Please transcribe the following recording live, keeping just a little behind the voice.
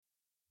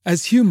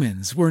As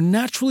humans, we're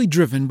naturally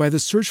driven by the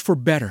search for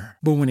better.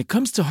 But when it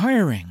comes to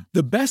hiring,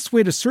 the best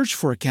way to search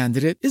for a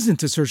candidate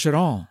isn't to search at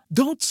all.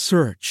 Don't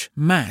search,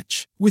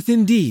 match with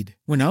Indeed.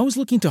 When I was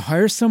looking to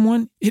hire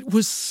someone, it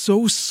was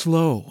so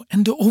slow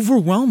and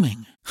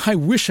overwhelming. I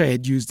wish I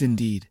had used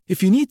Indeed.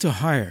 If you need to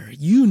hire,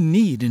 you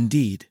need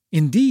Indeed.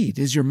 Indeed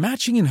is your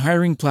matching and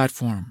hiring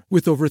platform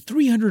with over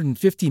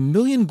 350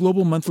 million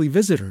global monthly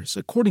visitors,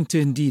 according to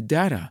Indeed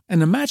data,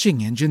 and a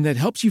matching engine that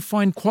helps you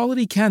find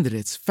quality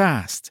candidates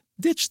fast.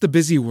 Ditch the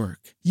busy work.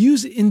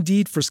 Use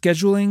Indeed for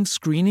scheduling,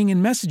 screening,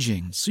 and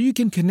messaging so you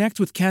can connect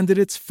with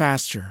candidates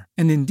faster.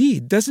 And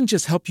Indeed doesn't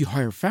just help you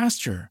hire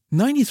faster.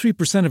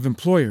 93% of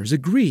employers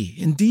agree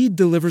Indeed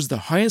delivers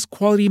the highest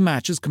quality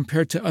matches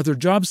compared to other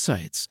job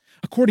sites,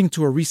 according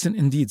to a recent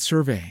Indeed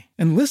survey.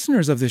 And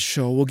listeners of this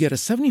show will get a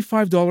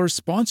 $75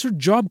 sponsored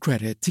job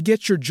credit to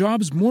get your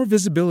jobs more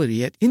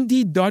visibility at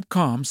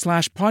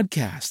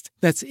Indeed.com/podcast.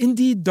 That's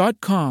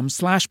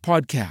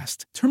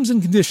Indeed.com/podcast. Terms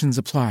and conditions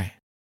apply.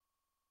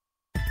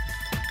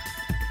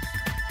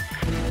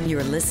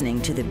 You're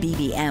listening to the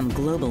BBM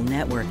Global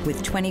Network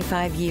with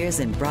 25 years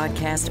in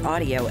broadcast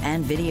audio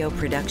and video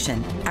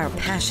production. Our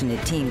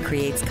passionate team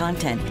creates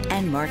content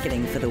and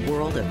marketing for the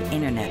world of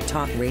Internet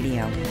talk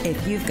radio.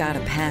 If you've got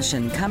a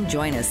passion, come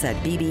join us at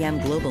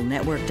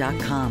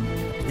bbmglobalnetwork.com.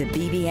 The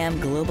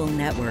BBM Global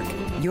Network.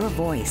 Your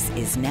voice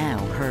is now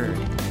heard.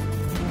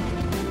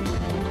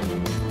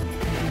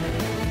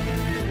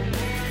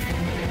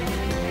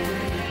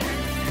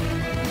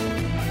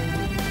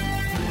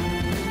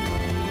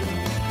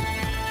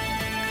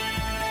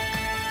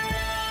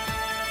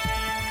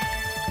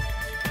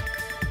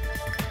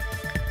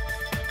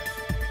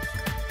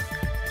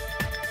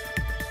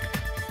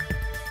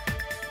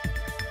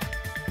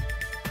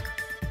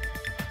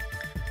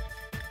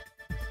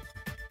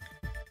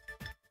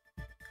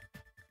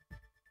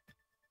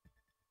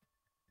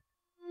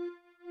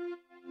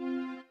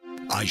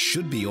 I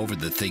should be over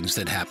the things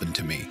that happened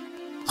to me.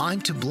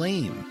 I'm to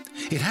blame.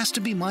 It has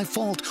to be my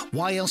fault.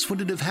 Why else would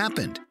it have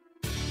happened?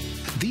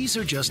 These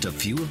are just a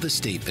few of the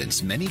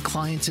statements many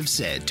clients have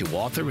said to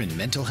author and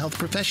mental health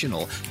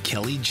professional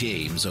Kelly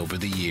James over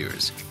the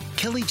years.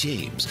 Kelly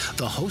James,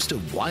 the host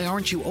of Why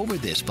Aren't You Over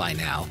This By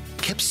Now,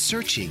 kept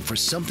searching for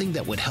something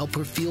that would help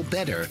her feel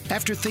better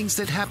after things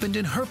that happened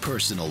in her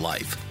personal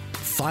life.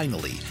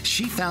 Finally,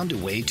 she found a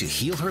way to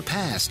heal her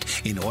past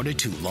in order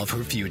to love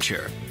her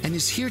future and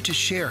is here to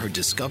share her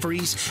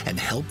discoveries and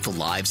help the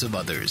lives of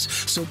others.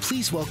 So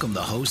please welcome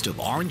the host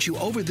of Aren't You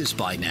Over This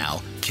By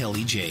Now,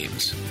 Kelly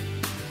James.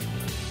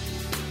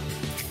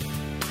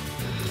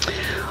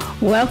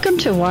 Welcome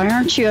to Why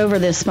Aren't You Over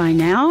This By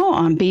Now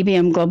on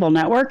BBM Global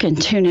Network and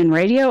TuneIn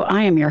Radio.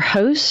 I am your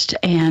host,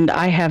 and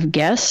I have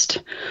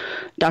guest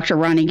Dr.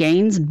 Ronnie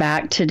Gaines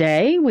back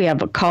today. We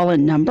have a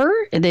call-in number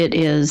that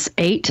is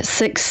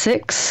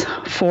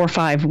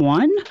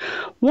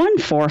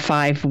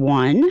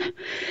 866-451-1451.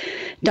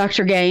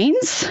 Dr.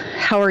 Gaines,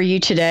 how are you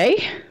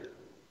today?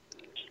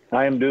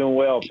 I am doing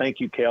well. Thank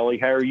you, Kelly.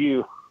 How are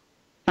you?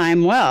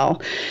 I'm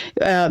well.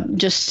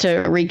 Just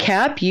to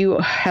recap, you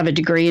have a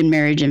degree in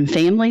marriage and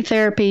family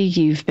therapy.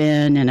 You've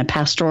been in a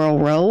pastoral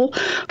role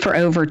for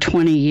over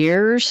 20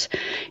 years.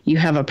 You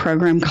have a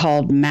program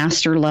called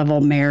Master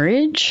Level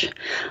Marriage.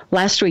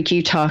 Last week,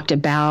 you talked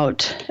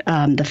about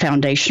the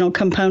foundational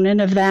component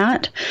of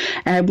that.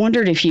 And I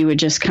wondered if you would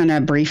just kind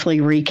of briefly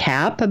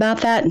recap about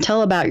that and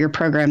tell about your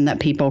program that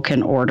people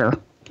can order.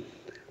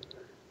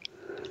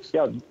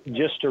 Yeah,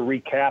 just to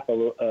recap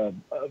a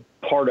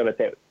part of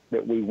it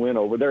that we went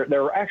over.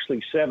 There are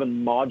actually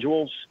 7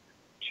 modules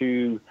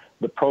to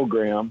the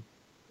program,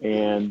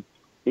 and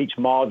each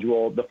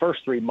module, the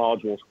first 3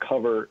 modules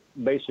cover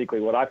basically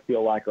what I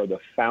feel like are the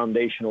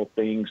foundational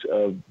things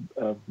of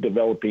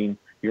developing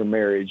your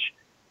marriage.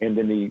 And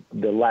then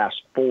the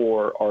last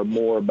 4 are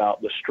more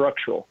about the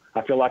structural.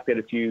 I feel like that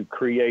if you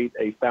create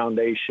a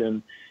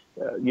foundation,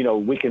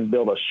 we can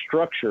build a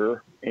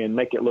structure and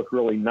make it look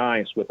really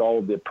nice with all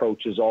of the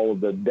approaches, all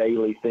of the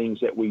daily things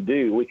that we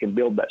do. We can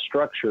build that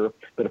structure,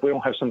 but if we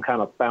don't have some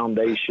kind of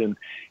foundation,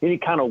 any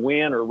kind of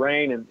wind or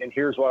rain, and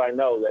here's what I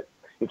know, that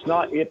it's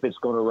not if it's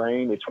going to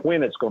rain, it's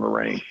when it's going to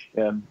rain.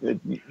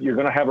 You're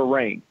going to have a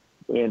rain.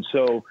 And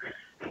so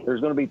there's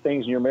going to be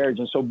things in your marriage.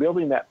 And so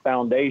building that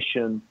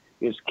foundation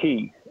is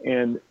key.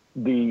 And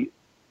the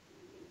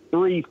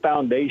 3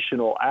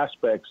 foundational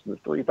aspects, the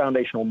 3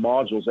 foundational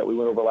modules that we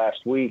went over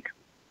last week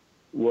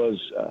was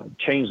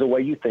change the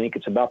way you think.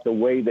 It's about the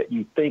way that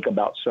you think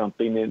about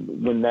something.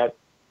 And when that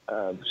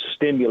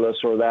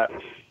stimulus or that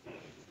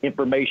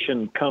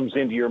information comes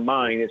into your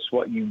mind, it's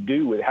what you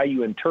do with it, how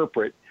you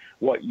interpret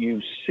what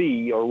you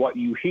see or what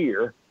you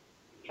hear,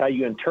 how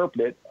you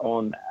interpret it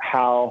on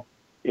how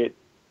it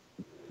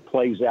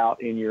plays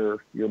out in your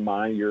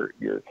mind, your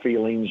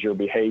feelings, your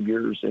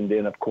behaviors, and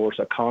then, of course,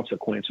 a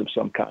consequence of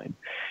some kind.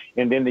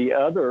 And then the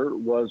other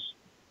was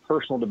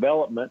personal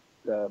development,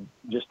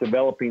 just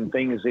developing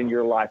things in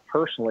your life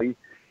personally,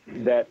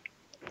 that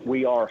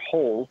we are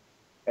whole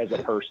as a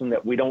person,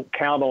 that we don't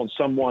count on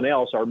someone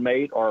else, our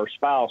mate or our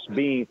spouse,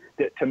 to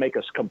make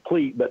us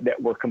complete, but that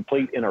we're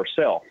complete in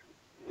ourselves.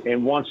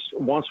 And once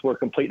we're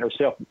complete in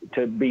ourselves,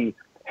 to be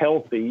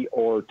healthy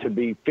or to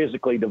be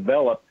physically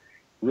developed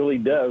really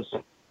does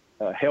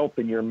help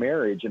in your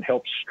marriage and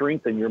help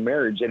strengthen your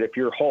marriage, and if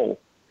you're whole.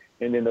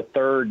 And then the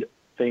third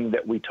thing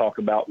that we talk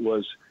about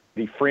was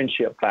the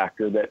friendship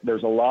factor, that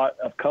there's a lot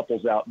of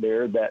couples out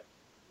there that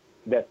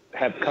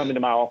have come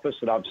into my office,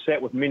 and I've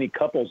sat with many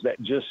couples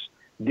that just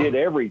did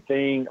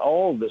everything,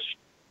 all the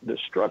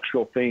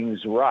structural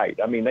things right.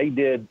 I mean,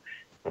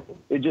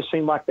 it just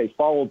seemed like they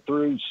followed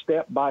through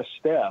step by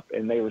step,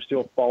 and they were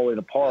still falling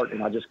apart.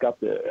 And I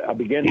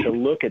began to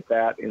look at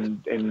that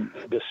and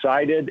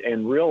decided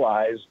and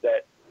realized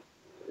that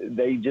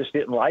they just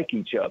didn't like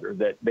each other,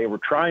 that they were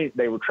trying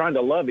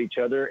to love each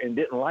other and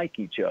didn't like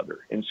each other.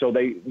 And so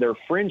their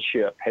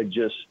friendship had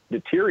just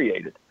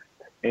deteriorated.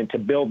 And to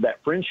build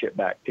that friendship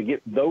back, to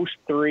get those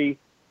three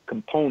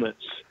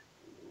components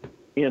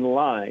in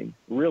line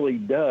really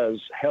does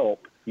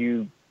help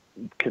you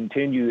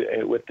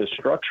continue with the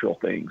structural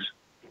things.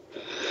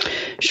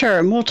 Sure.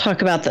 And we'll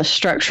talk about the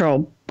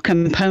structural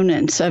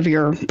components of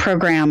your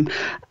program.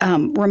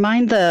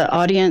 Remind the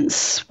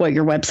audience what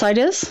your website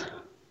is.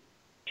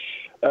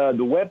 The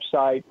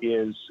website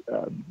is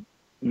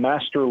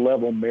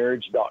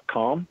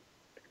masterlevelmarriage.com.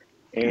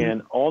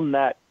 And on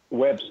that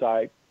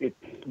website,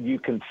 you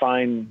can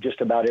find just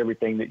about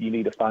everything that you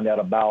need to find out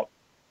about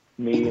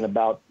me and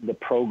about the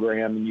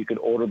program. And you can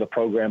order the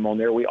program on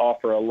there. We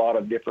offer a lot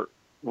of different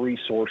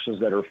resources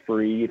that are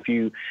free. If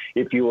you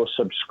will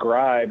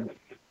subscribe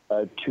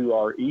to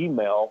our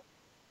email,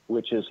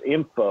 which is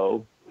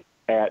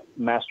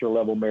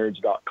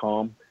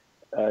info@masterlevelmarriage.com,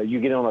 you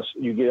get on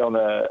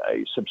a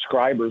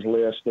subscribers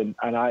list, and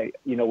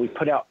we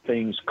put out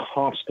things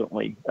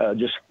constantly,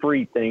 just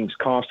free things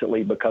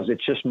constantly, because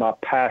it's just my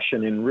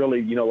passion, and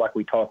really, like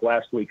we talked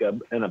last week,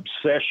 an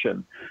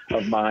obsession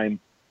of mine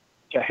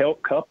to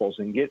help couples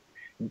and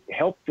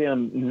help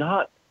them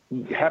not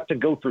have to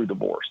go through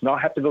divorce,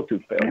 not have to go through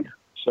failure.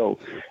 So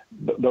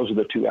those are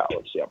the two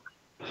outlets. Yeah.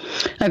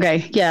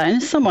 Okay. Yeah. And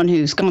as someone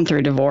who's gone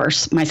through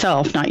divorce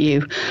myself, not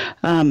you,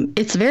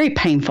 it's very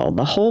painful.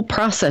 The whole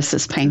process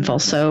is painful.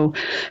 So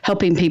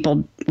helping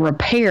people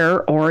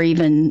repair, or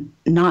even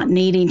not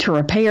needing to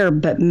repair,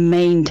 but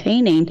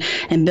maintaining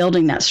and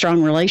building that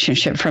strong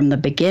relationship from the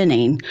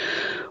beginning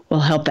will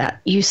help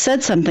that. You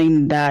said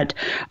something that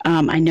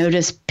I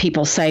notice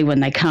people say when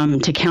they come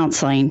to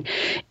counseling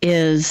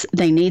is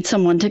they need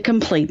someone to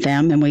complete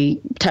them. And we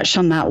touched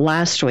on that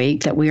last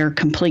week, that we are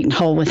complete and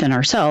whole within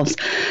ourselves,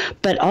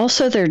 but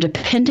also they're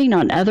depending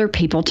on other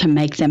people to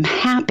make them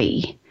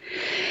happy.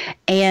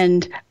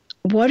 And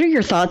what are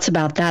your thoughts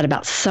about that,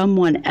 about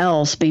someone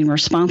else being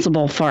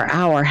responsible for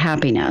our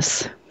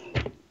happiness?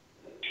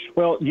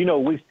 Well,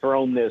 we've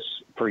thrown this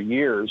for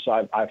years.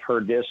 I've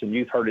heard this, and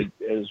you've heard it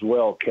as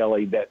well,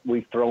 Kelly, that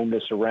we've thrown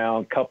this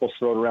around. Couples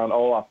throw it around.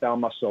 Oh, I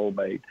found my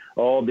soulmate.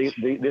 Oh, this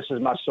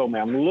is my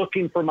soulmate. I'm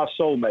looking for my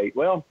soulmate.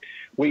 Well,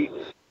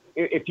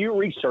 if you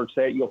research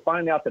that, you'll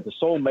find out that the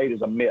soulmate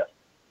is a myth.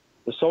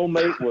 The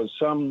soulmate was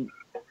some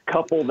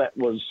couple that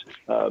was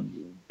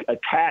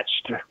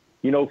attached,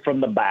 from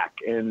the back,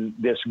 and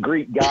this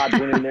Greek god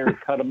went in there and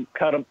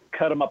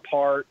cut them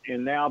apart,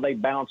 and now they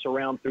bounce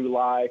around through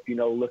life,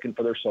 looking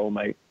for their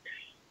soulmate.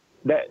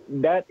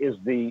 That is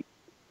the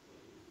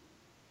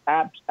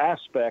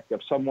aspect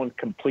of someone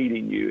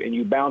completing you, and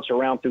you bounce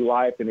around through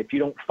life. And if you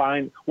don't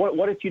find,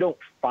 what if you don't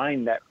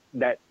find that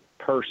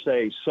per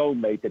se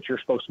soulmate that you're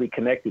supposed to be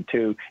connected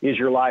to? Is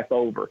your life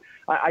over?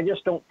 I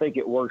just don't think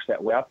it works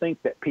that way. I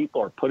think that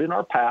people are put in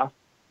our path.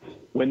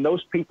 When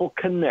those people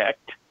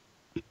connect,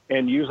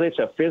 and usually it's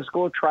a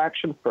physical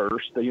attraction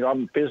first.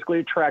 I'm physically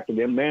attracted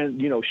to them. Man,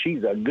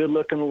 she's a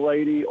good-looking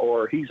lady,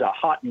 or he's a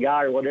hot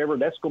guy, or whatever.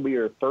 That's going to be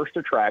your first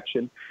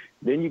attraction.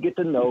 Then you get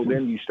to know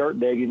them. You start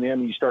dating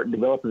them. And you start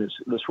developing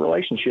this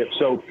relationship.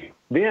 So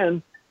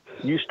then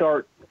you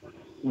start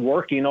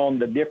working on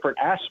the different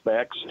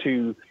aspects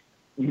to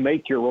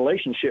make your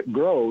relationship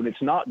grow. And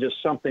it's not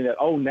just something that,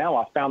 oh, now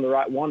I found the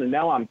right one, and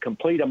now I'm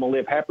complete. I'm going to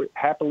live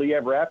happily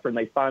ever after. And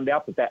they find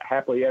out that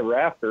happily ever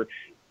after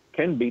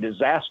can be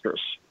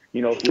disastrous,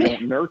 if we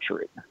don't nurture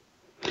it.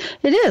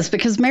 It is,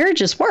 because marriage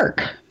is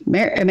work.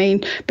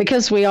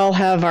 Because we all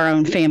have our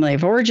own family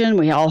of origin,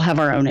 we all have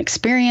our own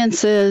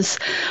experiences,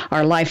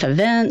 our life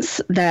events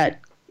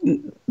that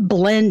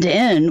blend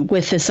in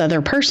with this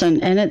other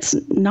person. And it's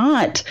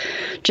not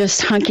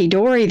just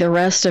hunky-dory the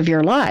rest of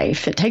your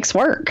life. It takes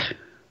work.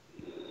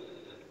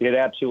 It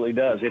absolutely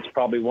does. It's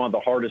probably one of the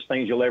hardest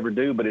things you'll ever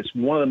do, but it's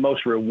one of the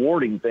most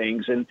rewarding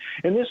things. And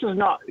this is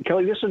not,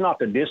 Kelly, this is not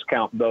to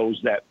discount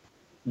those that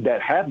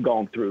have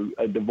gone through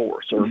a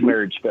divorce or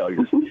marriage failure.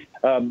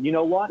 You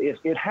know what?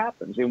 It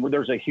happens. And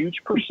there's a huge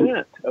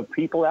percent of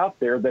people out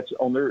there that's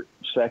on their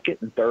second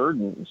and third,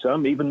 and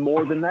some even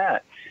more than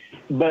that.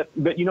 But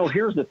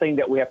here's the thing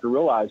that we have to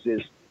realize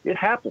is it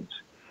happens.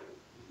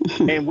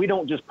 And we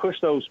don't just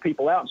push those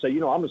people out and say,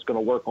 I'm just going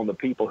to work on the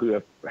people who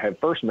have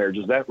first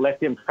marriages. Let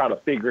them try to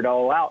figure it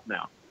all out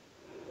now.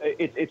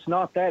 it's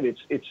not that.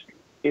 If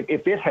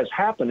it has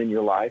happened in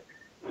your life,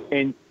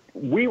 and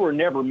we were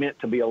never meant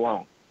to be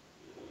alone,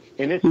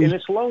 and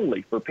it's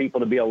lonely for people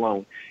to be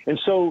alone, and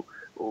so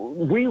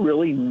we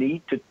really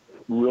need to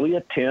really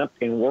attempt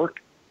and work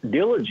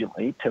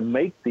diligently to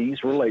make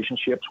these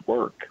relationships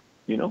work.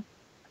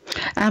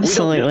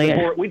 Absolutely.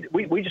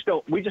 We just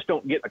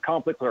don't get in a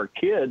conflict with our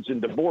kids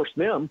and divorce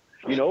them,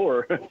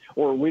 or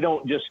we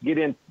don't just get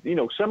in.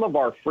 Some of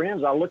our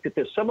friends, I looked at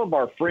this. Some of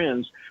our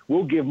friends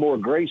will give more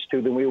grace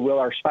to than we will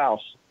our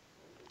spouse.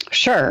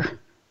 Sure,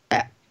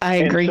 I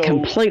agree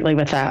completely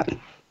with that.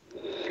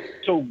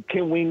 So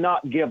can we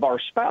not give our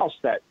spouse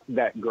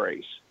that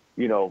grace?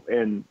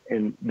 And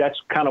that's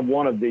kind of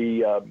one of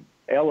the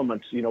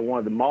elements, one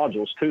of the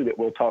modules too that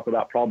we'll talk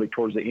about probably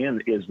towards the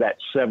end is that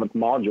 7th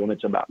module, and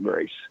it's about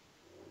grace.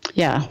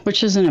 Yeah,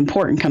 which is an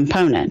important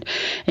component.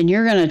 And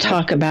you're going to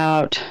talk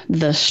about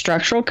the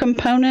structural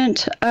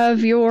component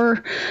of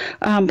your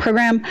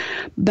program.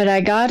 But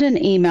I got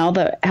an email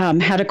that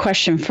had a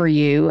question for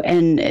you.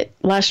 And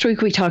last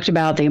week we talked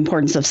about the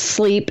importance of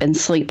sleep and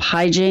sleep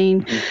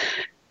hygiene.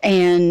 Mm-hmm.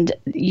 And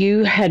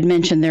you had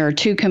mentioned there are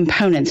 2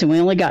 components, and we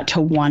only got to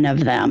one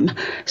of them.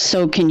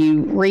 So can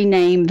you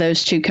rename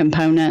those 2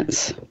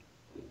 components?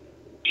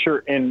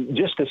 Sure. And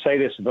just to say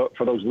this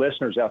for those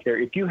listeners out there,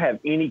 if you have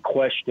any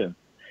question,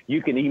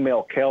 you can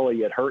email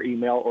Kelly at her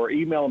email or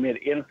email me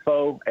at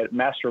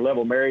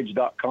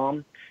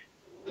info@masterlevelmarriage.com.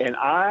 And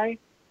I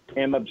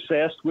am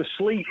obsessed with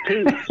sleep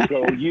too.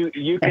 So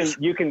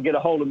you can get a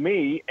hold of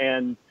me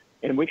and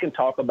we can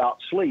talk about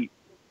sleep.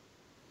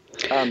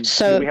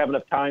 So do we have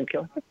enough time,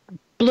 Kelly?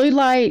 Blue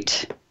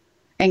light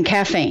and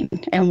caffeine,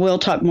 and we'll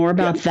talk more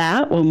about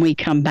that when we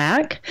come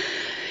back.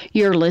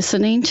 You're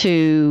listening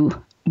to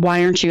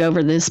Why Aren't You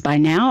Over This By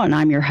Now? And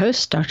I'm your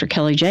host, Dr.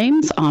 Kelly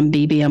James, on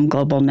BBM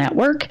Global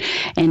Network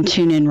and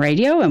TuneIn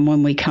Radio. And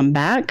when we come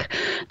back,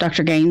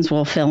 Dr. Gaines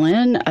will fill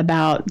in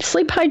about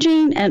sleep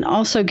hygiene and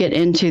also get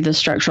into the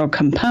structural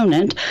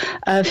component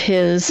of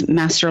his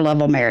master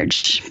level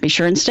marriage. Be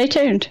sure and stay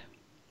tuned.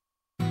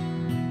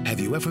 Have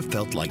you ever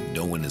felt like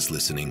no one is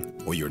listening,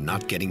 or you're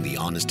not getting the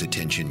honest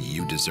attention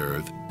you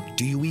deserve?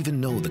 Do you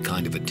even know the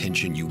kind of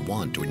attention you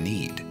want or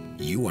need?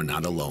 You are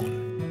not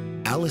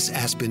alone. Alice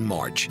Aspen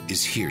March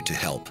is here to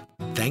help.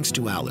 Thanks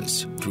to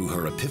Alice, through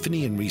her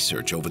epiphany and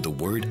research over the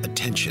word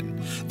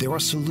attention, there are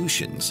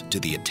solutions to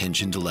the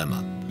attention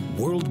dilemma.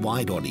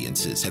 Worldwide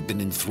audiences have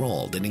been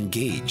enthralled and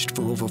engaged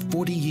for over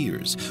 40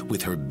 years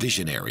with her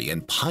visionary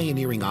and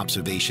pioneering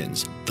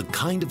observations. The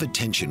kind of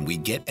attention we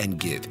get and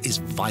give is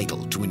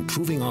vital to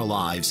improving our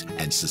lives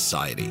and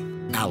society.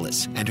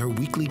 Alice and her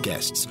weekly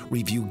guests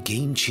review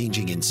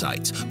game-changing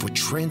insights for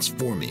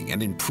transforming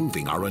and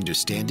improving our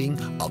understanding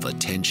of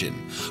attention,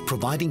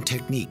 providing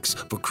techniques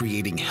for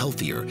creating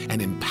healthier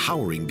and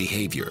empowering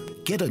behavior.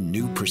 Get a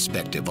new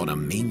perspective on a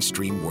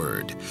mainstream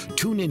word.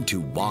 Tune into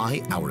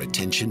Why Our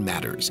Attention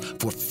Matters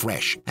for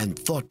fresh and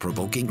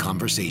thought-provoking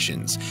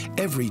conversations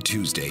every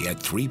Tuesday at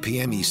 3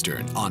 p.m.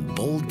 Eastern on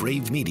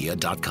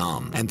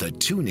BoldBraveMedia.com and the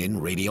TuneIn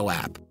Radio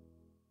app.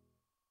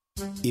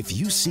 If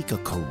you seek a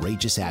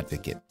courageous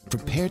advocate,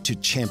 prepared to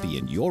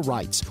champion your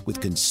rights with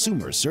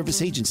consumer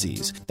service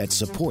agencies that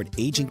support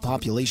aging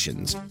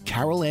populations,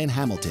 Carol Ann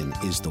Hamilton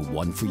is the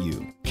one for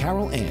you.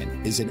 Carol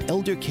Ann is an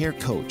elder care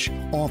coach,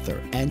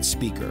 author, and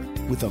speaker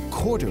with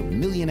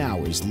 250,000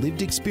 hours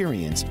lived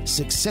experience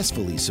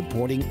successfully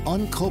supporting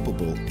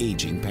uncopable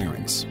aging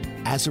parents.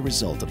 As a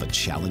result of a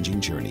challenging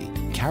journey,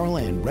 Carol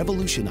Ann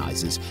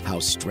revolutionizes how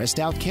stressed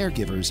out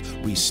caregivers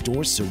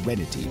restore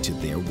serenity to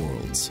their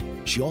worlds.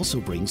 She also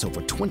brings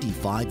over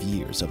 25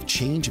 years of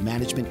change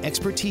management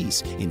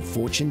expertise in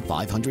Fortune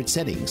 500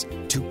 settings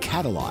to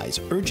catalyze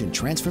urgent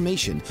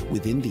transformation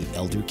within the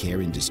elder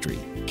care industry.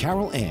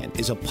 Carol Ann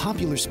is a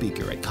popular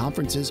speaker at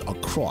conferences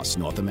across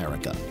North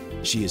America.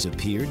 She has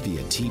appeared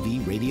via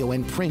TV, radio,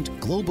 and print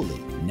globally.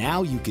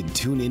 Now you can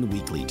tune in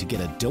weekly to get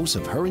a dose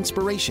of her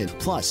inspiration,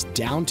 plus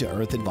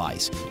down-to-earth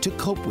advice to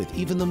cope with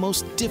even the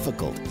most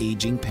difficult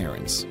aging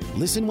parents.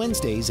 Listen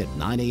Wednesdays at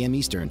 9 a.m.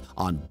 Eastern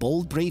on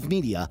Bold Brave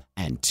Media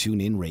and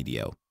TuneIn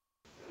Radio.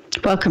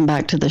 Welcome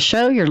back to the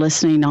show. You're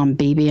listening on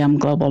BBM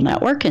Global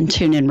Network and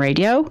TuneIn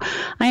Radio.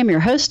 I am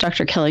your host,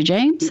 Dr. Kelly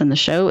James, and the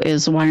show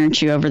is Why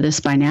Aren't You Over This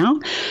By Now?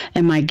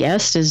 And my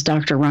guest is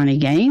Dr. Ronnie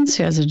Gaines,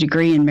 who has a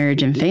degree in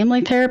marriage and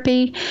family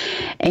therapy.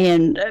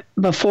 And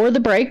before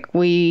the break,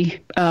 we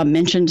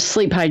mentioned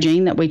sleep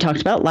hygiene that we talked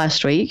about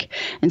last week.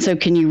 And so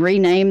can you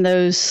rename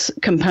those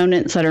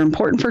components that are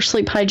important for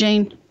sleep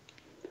hygiene?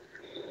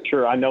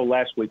 Sure. I know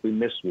last week we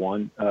missed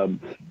one.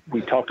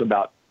 We talked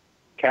about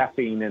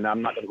caffeine, and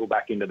I'm not going to go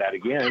back into that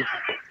again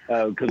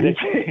because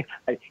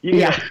you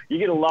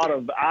get a lot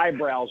of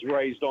eyebrows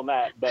raised on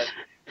that. But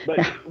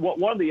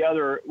one of the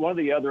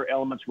other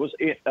elements was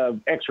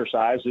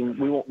exercise, and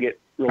we won't get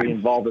really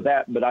involved with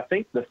that. But I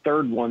think the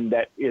third one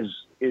that is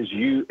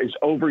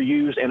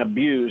overused and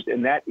abused,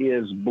 and that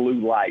is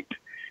blue light.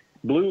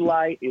 Blue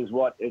light is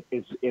what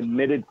is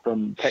emitted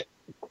from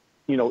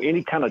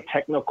any kind of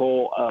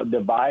technical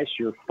device,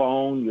 your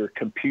phone, your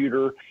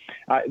computer.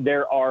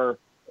 There are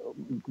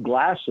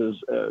glasses,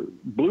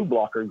 blue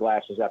blocker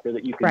glasses out there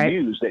that you can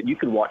use, that you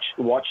can watch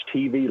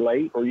TV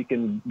late, or you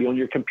can be on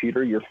your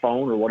computer, your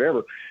phone, or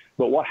whatever.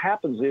 But what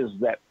happens is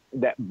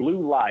that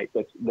blue light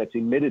that's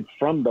emitted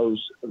from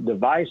those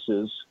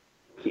devices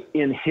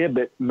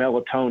inhibit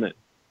melatonin.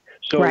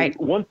 So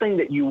one thing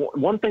that you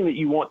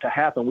want to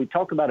happen, we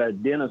talked about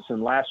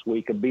adenosine last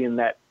week, of being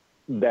that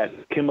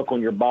chemical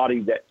in your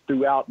body that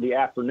throughout the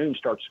afternoon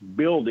starts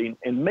building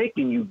and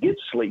making you get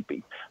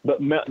sleepy. But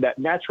that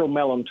natural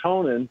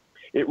melatonin,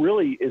 it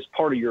really is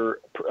part of your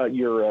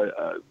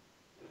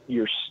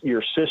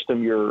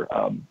system,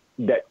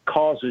 that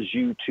causes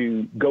you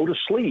to go to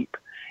sleep.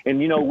 And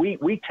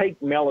we take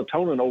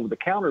melatonin over the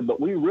counter, but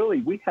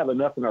we have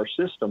enough in our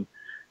system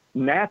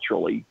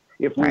naturally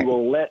if we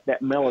will let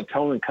that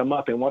melatonin come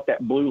up. And what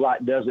that blue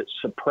light does, it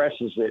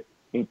suppresses it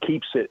and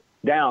keeps it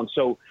down.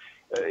 So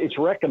it's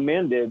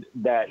recommended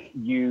that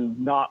you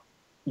not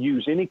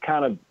use any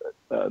kind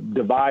of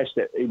device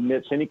that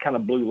emits any kind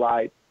of blue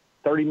light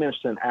 30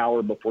 minutes to an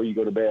hour before you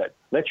go to bed.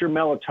 Let your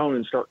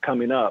melatonin start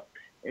coming up,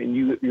 and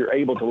you're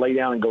able to lay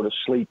down and go to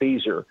sleep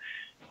easier.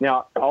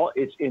 Now,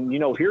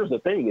 here's the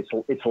thing: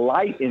 it's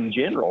light in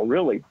general,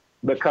 really,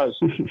 because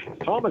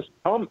Thomas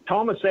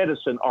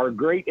Edison, our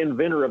great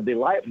inventor of the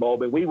light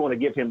bulb, and we want to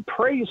give him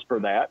praise for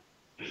that,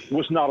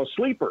 was not a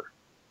sleeper.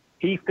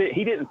 He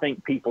didn't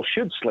think people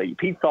should sleep.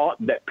 He thought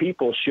that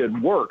people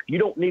should work. You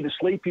don't need to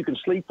sleep. You can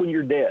sleep when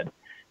you're dead.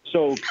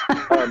 So,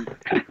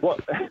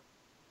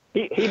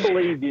 he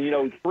believed,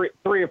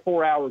 3 or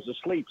 4 hours of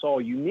sleep's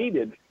all you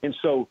needed. And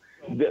so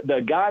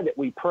the guy that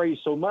we praise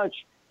so much,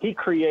 he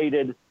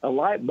created a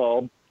light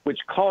bulb which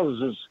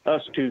causes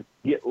us to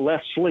get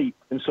less sleep.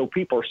 And so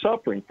people are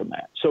suffering from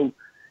that. So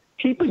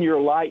keeping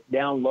your light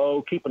down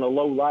low, keeping a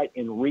low light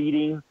and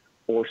reading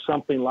or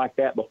something like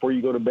that before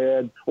you go to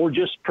bed, or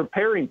just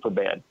preparing for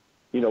bed,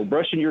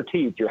 brushing your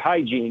teeth, your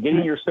hygiene,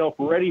 getting yourself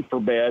ready for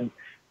bed,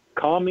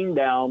 calming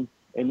down,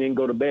 and then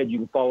go to bed. You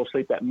can fall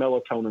asleep. That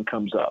melatonin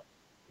comes up.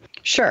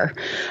 Sure.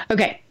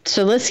 Okay.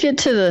 So let's get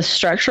to the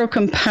structural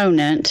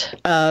component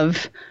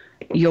of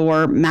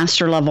your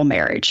master level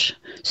marriage.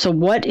 So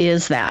what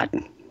is that?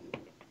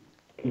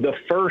 The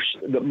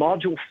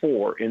module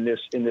 4 in this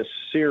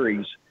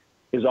series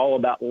is all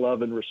about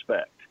love and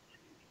respect.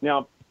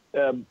 Now,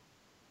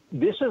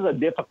 this is a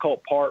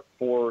difficult part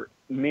for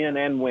men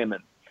and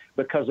women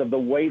because of the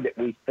way that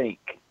we think,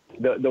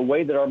 the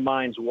way that our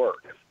minds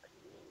work.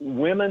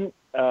 Women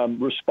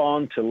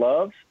respond to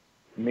love,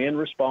 men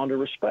respond to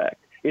respect.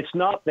 It's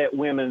not that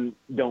women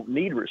don't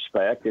need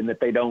respect and that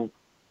they don't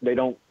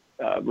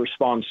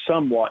respond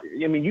somewhat.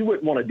 I mean, you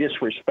wouldn't want to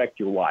disrespect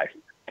your wife.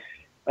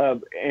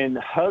 And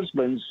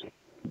husbands,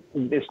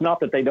 it's not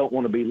that they don't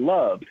want to be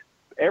loved.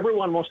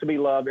 Everyone wants to be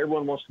loved.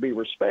 Everyone wants to be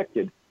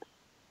respected.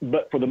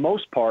 But for the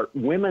most part,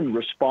 women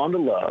respond to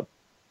love.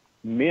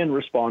 Men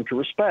respond to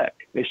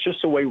respect. It's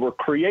just the way we're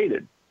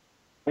created.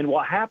 And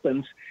what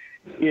happens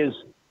is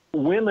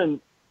women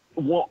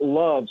want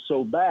love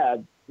so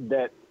bad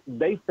that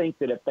they think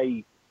that if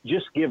they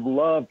just give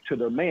love to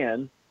their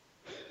man,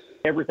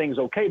 everything's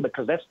okay,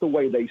 because that's the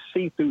way they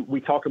see through.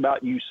 We talked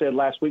about, you said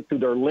last week, through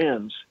their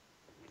lens.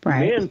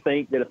 Right. Men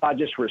think that if I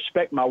just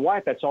respect my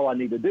wife, that's all I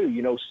need to do.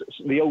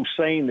 The old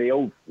saying, the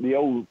old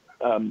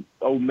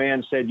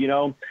man said,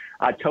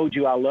 I told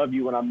you I love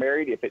you when I'm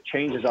married. If it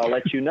changes, I'll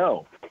let you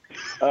know.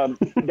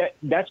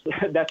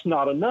 That's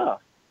not enough.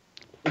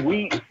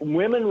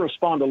 Women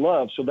respond to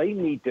love, so they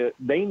need to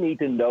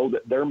know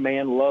that their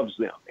man loves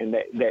them, and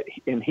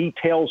and he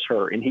tells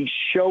her and he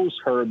shows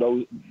her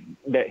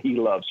that he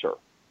loves her.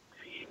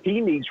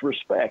 He needs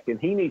respect, and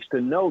he needs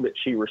to know that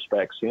she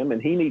respects him, and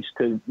he needs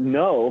to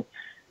know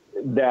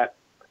that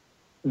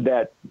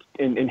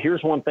and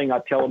here's one thing I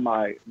tell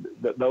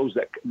those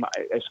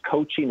as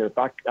coaching, or if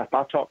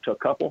I talk to a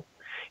couple,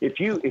 if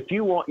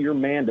you want your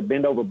man to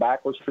bend over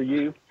backwards for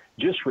you,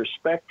 just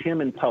respect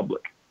him in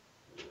public.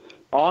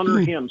 Honor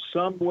him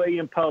some way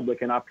in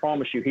public, and I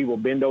promise you he will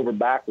bend over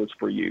backwards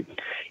for you.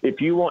 If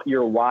you want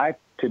your wife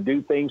to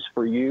do things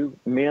for you,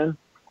 men,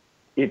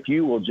 if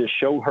you will just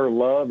show her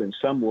love in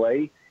some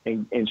way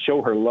and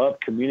show her love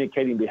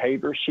communicating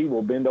behavior, she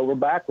will bend over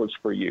backwards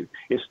for you.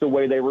 It's the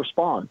way they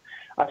respond.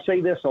 I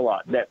say this a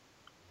lot, that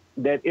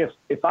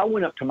if I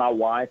went up to my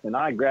wife and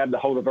I grabbed a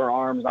hold of her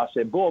arms, I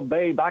said, boy,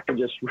 babe, I can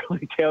just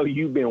really tell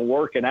you've been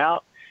working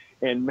out,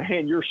 and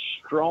man, you're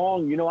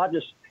strong.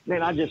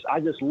 I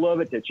just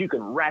love it that you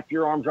can wrap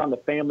your arms around the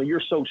family.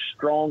 You're so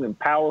strong and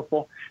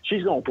powerful.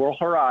 She's going to roll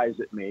her eyes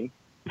at me,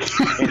 and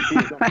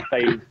she's going to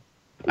say,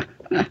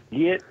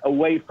 get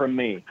away from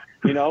me,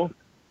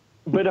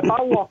 But if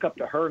I walk up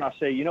to her and I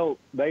say,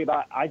 babe,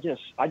 I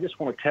just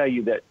want to tell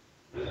you that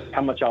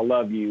how much I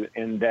love you,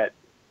 and that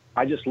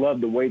I just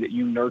love the way that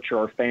you nurture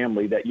our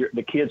family, that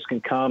the kids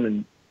can come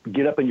and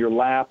get up in your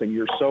lap, and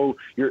you're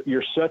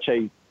such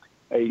a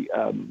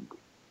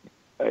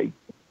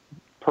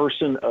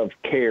person of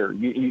care.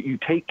 You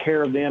take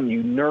care of them,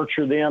 you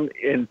nurture them,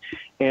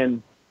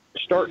 and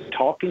start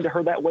talking to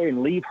her that way,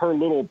 and leave her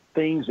little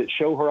things that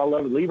show her I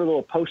love her. Leave her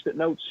little Post-it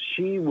notes.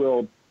 She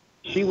will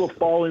she will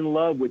fall in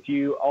love with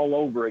you all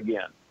over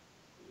again.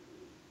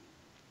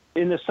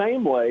 In the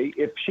same way,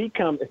 if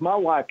my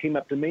wife came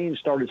up to me and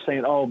started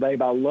saying, "Oh,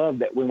 babe, I love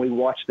that when we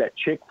watched that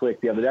chick flick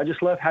the other day. I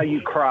just love how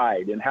you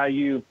cried and how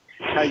you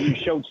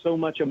showed so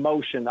much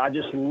emotion. I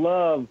just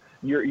love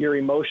your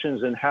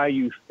emotions and how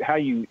you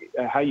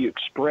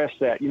express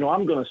that." You know,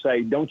 I'm going to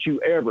say, "Don't you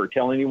ever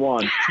tell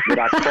anyone that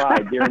I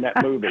cried during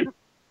that movie."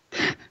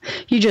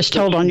 You just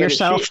told on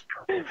yourself.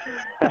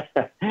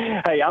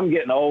 Hey, I'm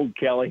getting old,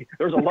 Kelly.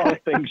 There's a lot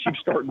of things you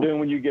start doing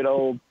when you get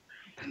old.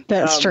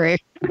 That's true.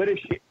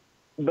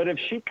 But if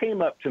she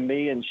came up to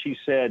me and she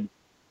said,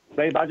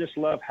 "Babe, I just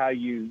love how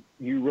you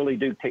really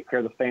do take care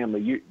of the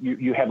family.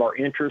 You have our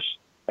interests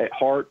at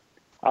heart.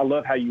 I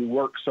love how you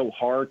work so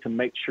hard to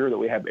make sure that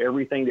we have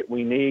everything that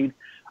we need.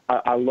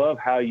 I love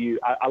how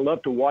I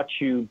love to watch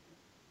you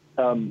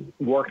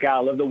work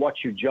out. I love to watch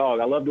you jog.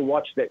 I love to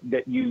watch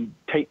that you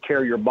take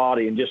care of your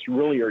body and just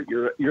really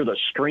you're the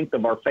strength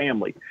of our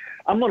family."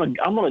 I'm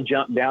gonna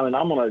jump down and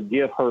I'm gonna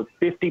give her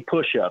 50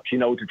 push-ups,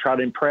 to try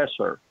to impress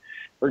her.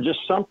 Or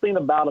just something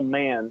about a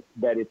man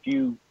that if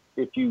you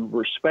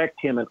respect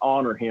him and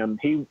honor him,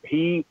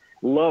 he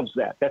loves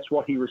that. That's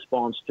what he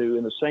responds to.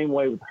 In the same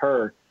way with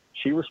her,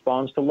 she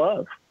responds to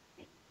love.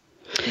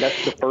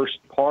 That's the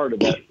first part of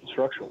that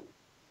structural.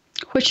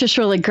 Which is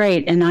really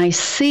great. And I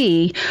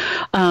see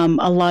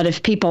a lot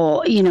of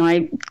people,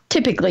 I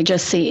typically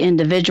just see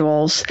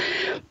individuals,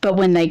 but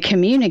when they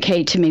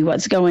communicate to me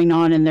what's going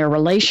on in their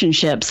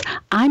relationships,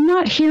 I'm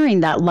not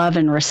hearing that love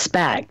and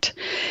respect.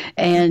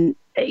 And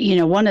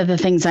one of the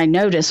things I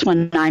notice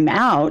when I'm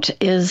out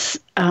is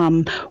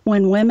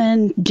when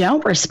women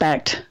don't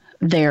respect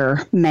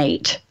their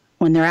mate,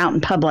 when they're out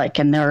in public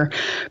and they're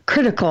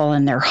critical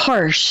and they're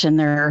harsh and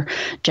they're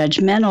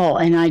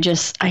judgmental. And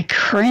I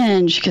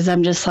cringe because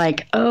I'm just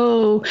like,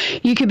 oh,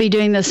 you could be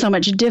doing this so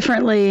much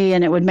differently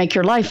and it would make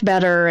your life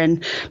better.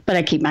 But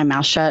I keep my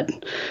mouth shut.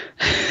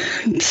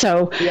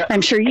 So yeah,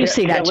 I'm sure you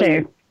see that Kelly,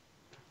 too.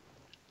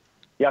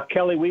 Yeah,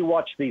 Kelly, we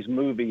watch these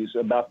movies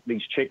about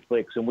these chick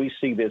flicks and we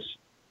see this.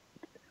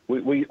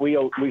 We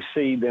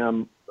see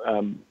them,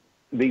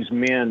 these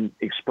men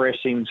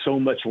expressing so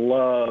much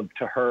love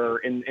to her,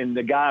 and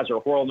the guys are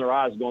whirling their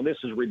eyes going, "This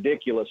is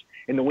ridiculous."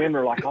 And the women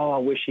are like, "Oh, I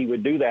wish he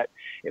would do that."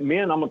 And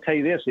men, I'm going to tell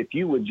you this, if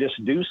you would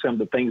just do some of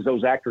the things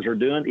those actors are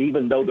doing,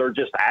 even though they're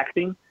just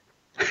acting,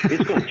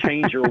 it's going to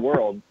change your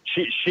world.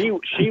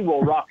 She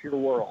will rock your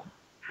world.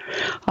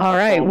 All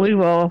right. We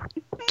will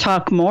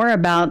talk more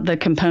about the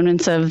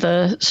components of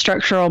the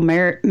structural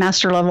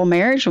master level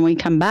marriage when we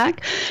come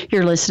back.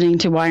 You're listening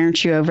to Why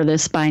Aren't You Over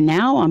This By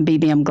Now on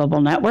BBM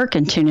Global Network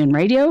and TuneIn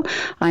Radio.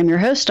 I'm your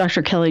host,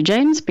 Dr. Kelly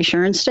James. Be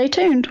sure and stay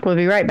tuned. We'll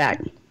be right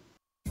back.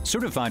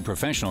 Certified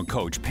professional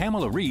coach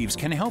Pamela Reeves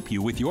can help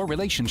you with your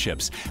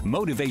relationships.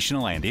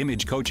 Motivational and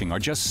image coaching are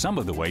just some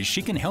of the ways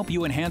she can help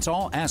you enhance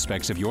all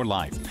aspects of your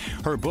life.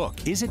 Her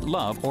book, Is It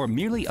Love or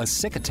Merely a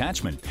Sick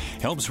Attachment?,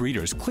 helps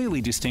readers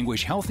clearly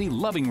distinguish healthy,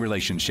 loving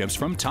relationships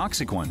from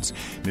toxic ones.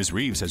 Ms.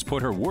 Reeves has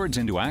put her words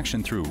into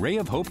action through Ray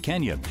of Hope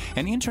Kenya,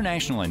 an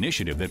international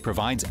initiative that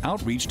provides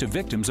outreach to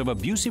victims of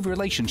abusive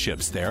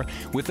relationships there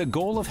with the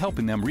goal of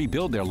helping them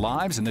rebuild their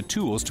lives and the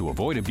tools to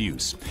avoid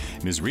abuse.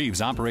 Ms.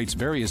 Reeves operates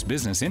various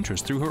business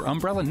interests through her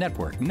umbrella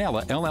network,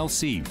 Nella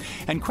LLC,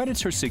 and credits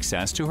her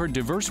success to her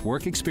diverse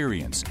work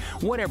experience.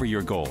 Whatever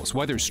your goals,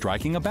 whether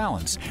striking a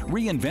balance,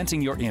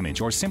 reinventing your image,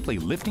 or simply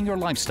lifting your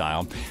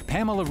lifestyle,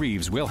 Pamela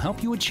Reeves will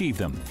help you achieve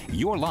them.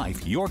 Your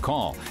life, your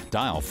call.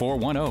 Dial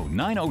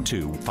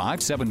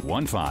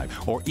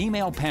 410-902-5715 or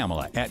email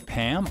Pamela at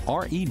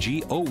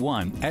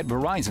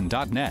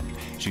pamregon@verizon.net.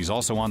 She's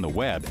also on the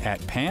web at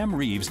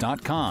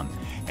pamreeves.com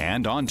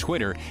and on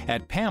Twitter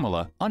at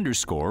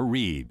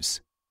Pamela_Reeves.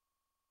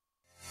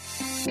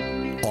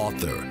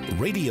 Author,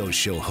 radio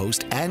show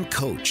host, and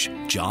coach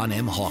John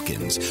M.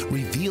 Hawkins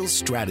reveals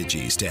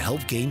strategies to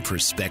help gain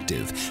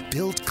perspective,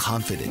 build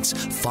confidence,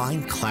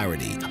 find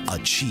clarity,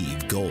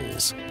 achieve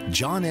goals.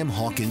 John M.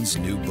 Hawkins'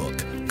 new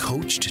book,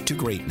 Coached to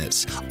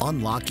Greatness,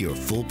 Unlock Your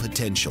Full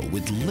Potential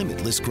with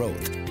Limitless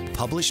Growth,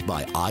 published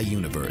by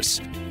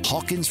iUniverse.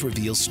 Hawkins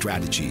reveals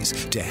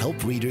strategies to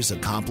help readers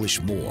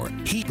accomplish more.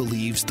 He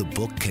believes the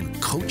book can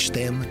coach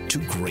them to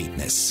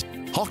greatness.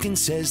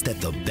 Hawkins says that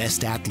the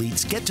best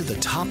athletes get to the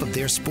top of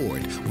their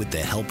sport with the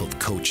help of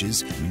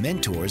coaches,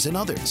 mentors, and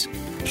others.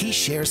 He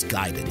shares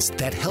guidance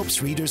that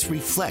helps readers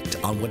reflect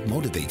on what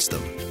motivates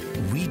them,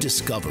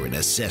 rediscover and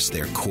assess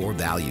their core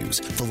values,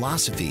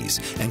 philosophies,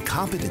 and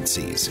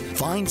competencies,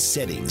 find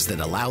settings that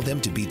allow them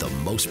to be the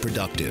most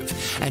productive,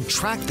 and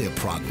track their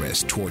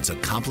progress towards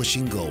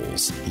accomplishing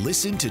goals.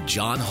 Listen to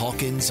John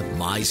Hawkins'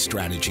 My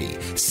Strategy,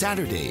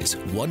 Saturdays,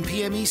 1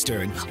 p.m.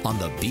 Eastern on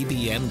the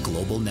BBM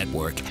Global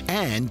Network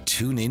and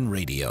TuneIn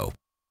Radio.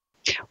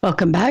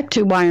 Welcome back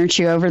to Why Aren't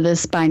You Over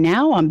This By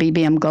Now on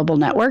BBM Global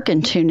Network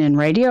and TuneIn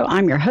Radio.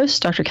 I'm your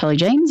host, Dr. Kelly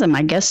James, and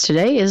my guest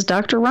today is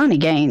Dr. Ronnie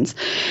Gaines.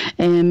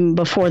 And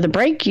before the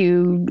break,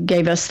 you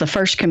gave us the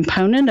first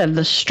component of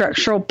the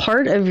structural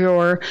part of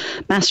your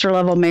master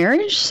level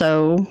marriage.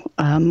 So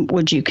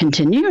would you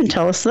continue and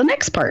tell us the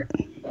next part?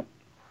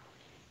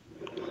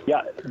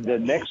 Yeah, the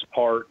next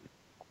part,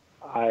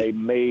 I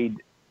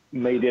made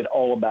it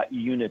all about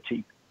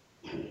unity,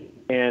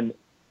 and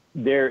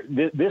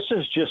this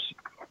is just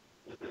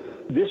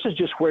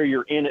where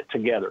you're in it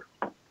together.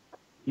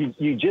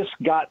 You just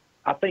got.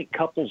 I think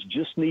couples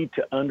just need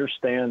to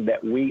understand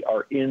that we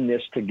are in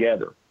this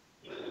together.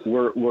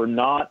 We're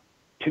not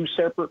two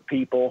separate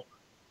people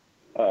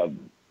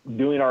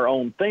doing our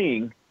own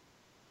thing.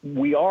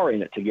 We are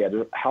in it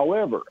together.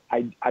 However,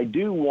 I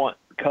do want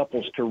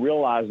couples to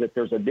realize that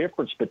there's a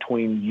difference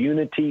between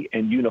unity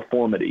and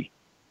uniformity.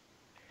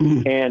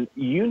 And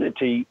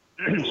unity,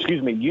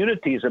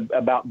 unity is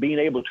about being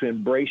able to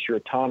embrace your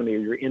autonomy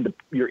or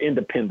your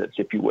independence,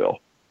 if you will,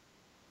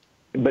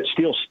 but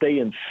still stay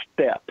in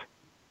step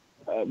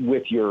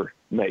with your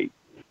mate,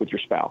 with your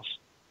spouse.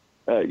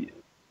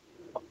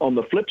 On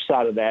the flip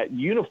side of that,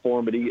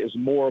 uniformity is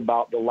more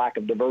about the lack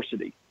of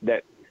diversity,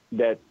 that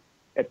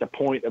at the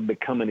point of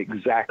becoming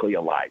exactly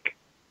alike.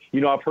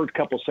 I've heard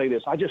couples say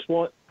this, I just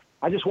want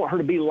her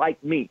to be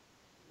like me.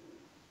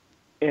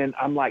 And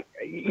I'm like,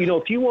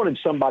 if you wanted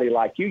somebody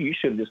like you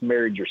should have just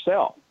married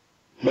yourself,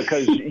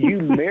 because you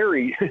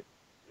married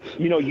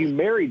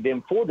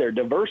them for their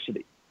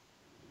diversity.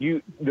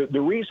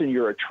 The reason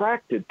you're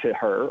attracted to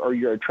her or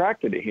you're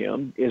attracted to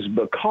him is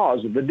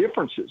because of the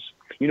differences.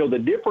 The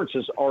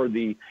differences are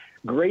the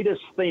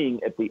greatest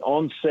thing at the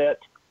onset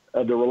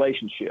of the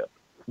relationship,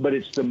 but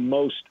it's the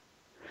most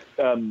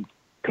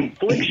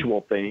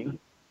conflictual thing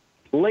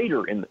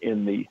later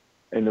in the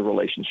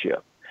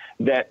relationship.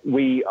 That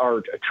we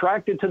are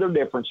attracted to their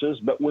differences,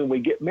 but when we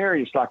get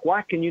married, it's like,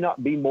 why can you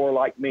not be more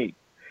like me?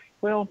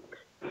 Well,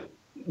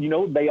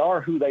 they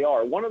are who they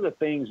are. One of the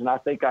things, and I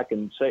think I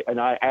can say, and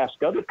I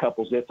ask other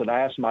couples this, and I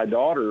asked my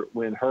daughter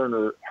when her and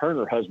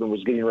her husband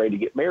was getting ready to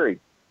get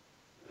married.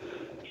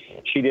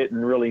 She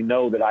didn't really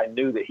know that I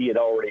knew that he had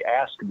already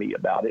asked me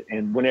about it.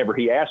 And whenever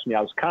he asked me,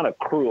 I was kind of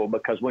cruel,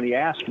 because when he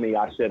asked me,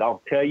 I said,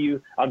 I'll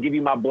give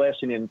you my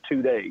blessing in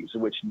 2 days,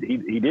 which he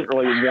didn't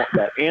really want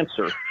that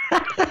answer.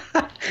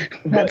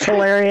 That's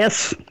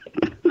hilarious.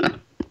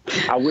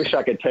 I wish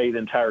I could tell you the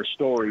entire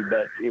story,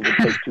 but it would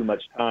take too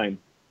much time.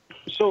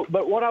 So,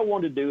 but what I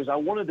wanted to do is I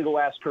wanted to go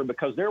ask her,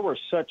 because there were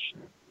such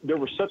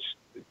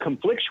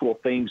conflictual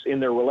things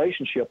in their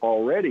relationship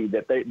already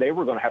that they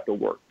were going to have to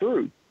work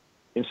through.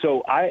 And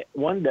so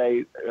one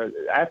day,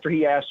 after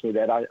he asked me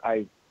that,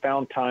 I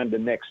found time the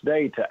next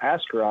day to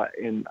ask her,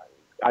 and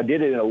I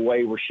did it in a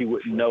way where she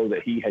wouldn't know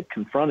that he had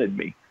confronted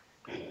me.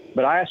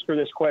 But I asked her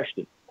this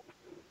question: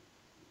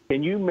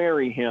 can you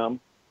marry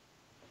him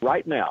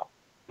right now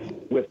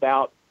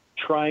without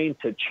trying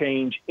to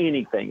change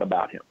anything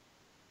about him?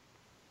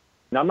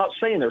 Now, I'm not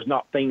saying there's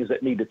not things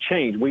that need to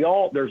change.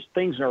 There's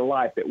things in our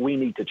life that we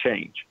need to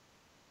change.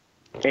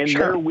 And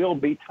Sure. There will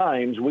be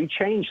times we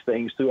change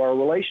things through our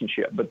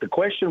relationship. But the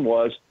question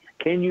was,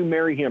 can you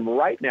marry him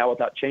right now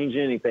without changing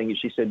anything? And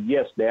she said,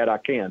 yes, Dad, I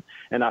can.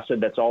 And I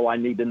said, that's all I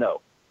need to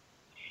know.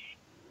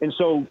 And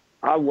so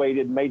I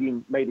waited, made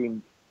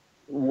him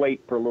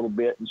wait for a little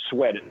bit and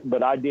sweat it.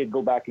 But I did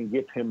go back and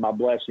give him my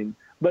blessing.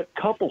 But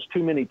couples,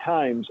 too many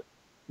times,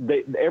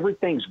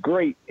 everything's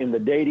great in the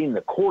dating,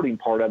 the courting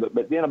part of it.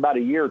 But then about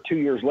a year or 2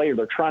 years later,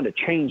 they're trying to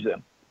change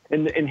them.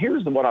 And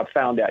here's what I've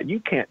found out. You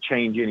can't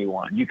change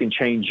anyone. You can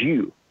change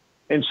you.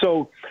 And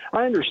so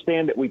I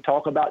understand that we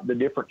talk about the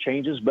different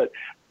changes, but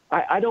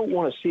I don't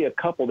want to see a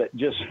couple that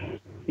just,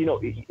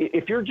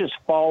 if you're just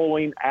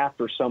following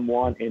after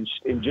someone and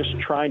just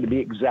trying to be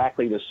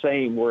exactly the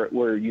same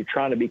where you're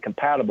trying to be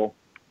compatible,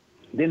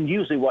 then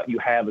usually what you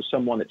have is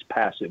someone that's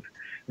passive,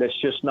 that's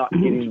just not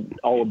getting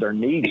all of their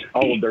needs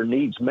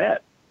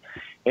met.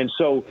 And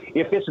so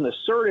if it's an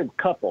assertive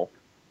couple,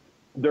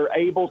 they're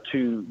able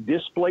to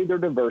display their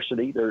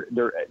diversity.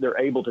 They're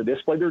able to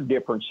display their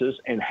differences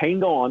and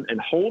hang on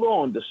and hold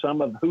on to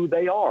some of who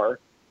they are,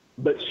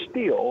 but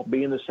still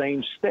be in the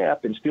same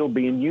step and still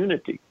be in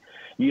unity.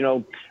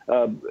 And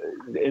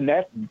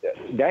that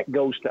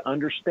goes to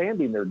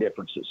understanding their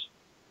differences.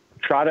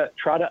 Try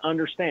to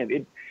understand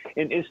it.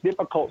 And it's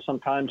difficult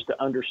sometimes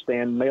to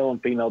understand male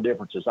and female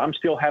differences. I'm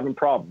still having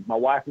problems. My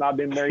wife and I have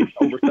been married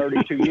over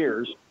 32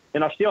 years,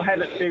 and I still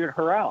haven't figured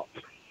her out.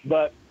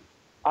 But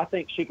I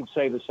think she could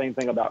say the same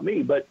thing about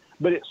me. But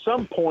at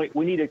some point,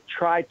 we need to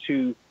try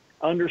to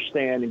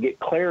understand and get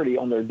clarity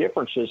on their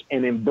differences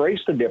and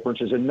embrace the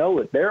differences and know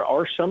that there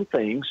are some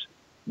things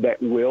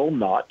that will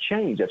not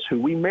change. That's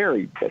who we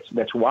married.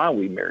 That's why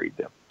we married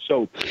them.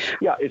 So,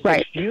 yeah, it's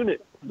right. This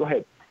unit. Go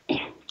ahead.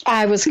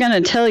 I was going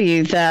to tell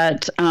you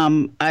that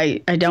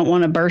I don't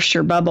want to burst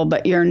your bubble,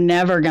 but you're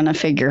never going to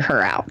figure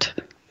her out.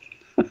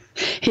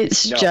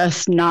 It's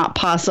just not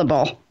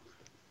possible.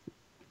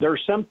 There are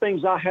some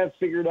things I have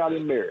figured out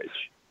in marriage,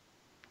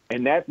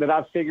 and that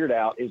I've figured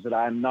out is that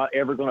I'm not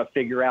ever going to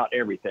figure out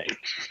everything.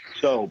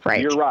 So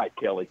You're right,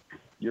 Kelly.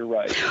 You're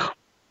right.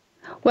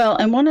 Well,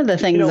 and one of the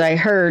things I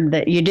heard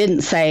that you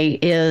didn't say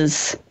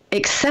is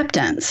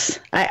acceptance.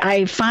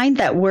 I find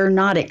that we're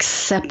not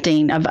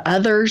accepting of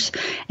others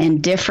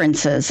and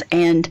differences.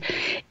 And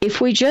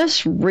if we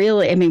just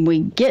really, we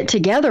get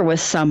together with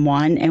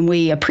someone and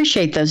we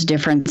appreciate those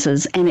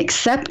differences and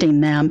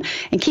accepting them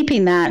and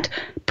keeping that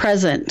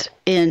present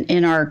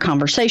in our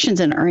conversations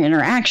and our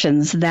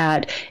interactions,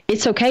 that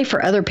it's okay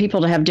for other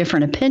people to have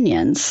different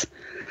opinions,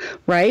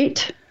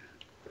 right?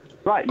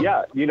 Right,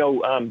 yeah.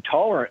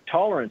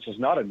 Tolerance is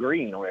not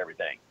agreeing on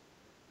everything.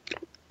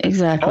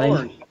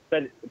 Exactly.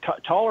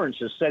 Tolerance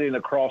is sitting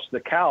across the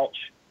couch,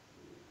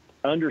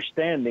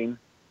 understanding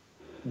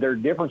their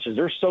differences.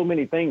 There's so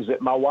many things that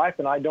my wife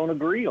and I don't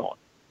agree on.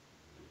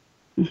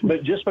 Mm-hmm.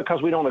 But just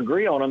because we don't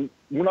agree on them,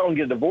 we're not going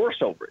to get a divorce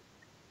over it.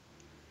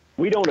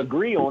 We don't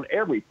agree on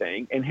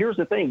everything. And here's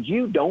the thing.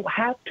 You don't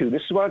have to.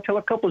 This is what I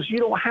tell couples. You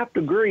don't have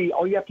to agree.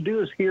 All you have to do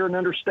is hear and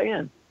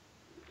understand.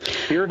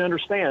 Hear and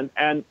understand.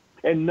 And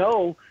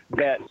know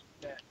that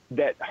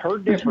her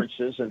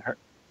differences and her...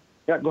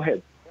 Yeah, go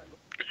ahead.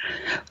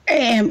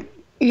 And,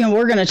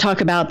 we're going to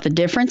talk about the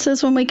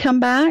differences when we come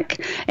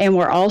back. And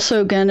we're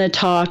also going to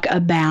talk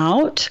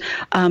about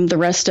the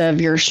rest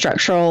of your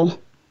structural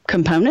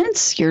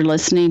components. You're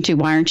listening to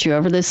Why Aren't You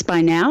Over This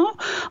By Now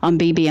on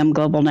BBM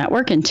Global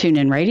Network and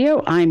TuneIn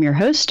Radio. I'm your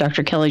host,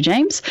 Dr. Kelly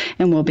James,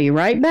 and we'll be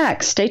right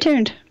back. Stay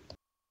tuned.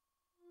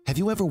 Have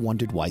you ever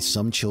wondered why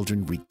some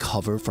children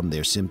recover from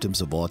their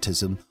symptoms of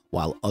autism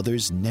while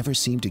others never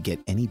seem to get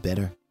any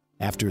better?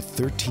 After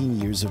 13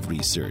 years of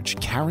research,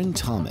 Karen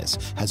Thomas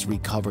has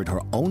recovered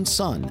her own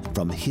son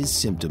from his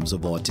symptoms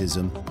of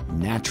autism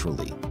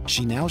naturally.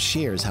 She now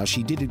shares how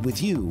she did it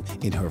with you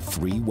in her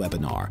free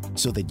webinar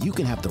so that you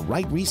can have the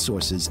right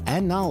resources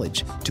and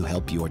knowledge to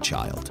help your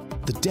child.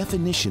 The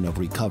definition of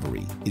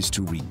recovery is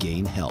to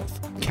regain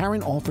health.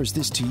 Karen offers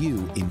this to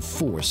you in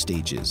 4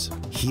 stages: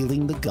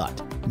 healing the gut,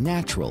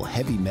 natural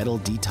heavy metal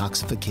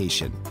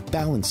detoxification,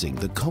 balancing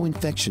the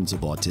co-infections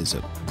of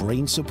autism,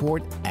 brain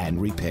support,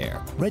 and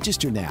repair.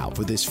 Register now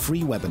for this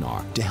free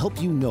webinar to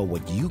help you know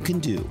what you can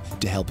do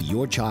to help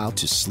your child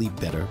to sleep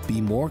better,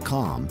 be more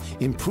calm,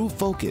 improve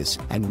focus,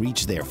 and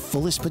reach their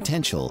fullest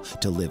potential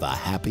to live a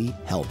happy,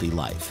 healthy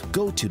life.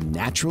 Go to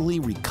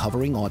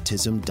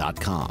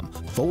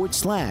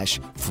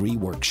naturallyrecoveringautism.com/free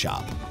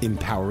workshop,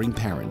 empowering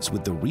parents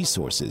with the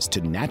resources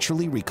to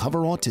naturally recover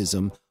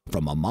autism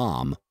from a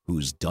mom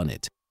who's done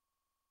it.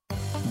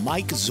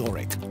 Mike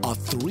Zorek, a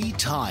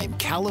 3-time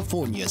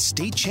California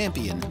state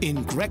champion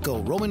in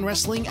Greco-Roman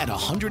wrestling at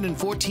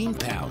 114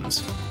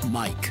 pounds.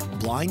 Mike,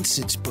 blind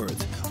since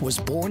birth, was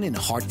born in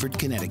Hartford,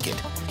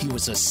 Connecticut. He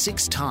was a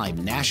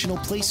 6-time national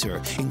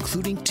placer,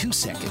 including 2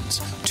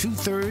 seconds, 2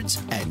 thirds,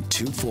 and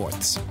 2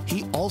 fourths.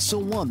 He also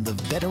won the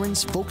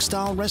Veterans Folk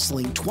Style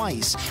Wrestling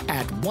twice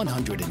at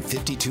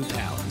 152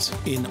 pounds.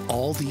 In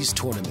all these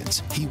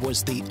tournaments, he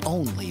was the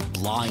only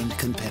blind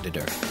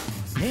competitor.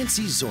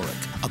 Nancy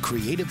Zorek, a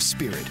creative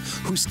spirit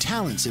whose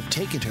talents have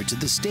taken her to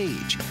the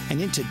stage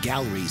and into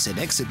galleries and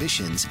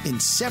exhibitions in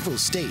several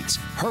states.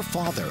 Her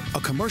father, a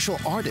commercial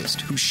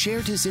artist who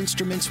shared his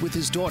instruments with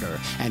his daughter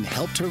and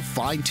helped her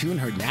fine-tune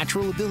her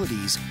natural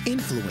abilities,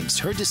 influenced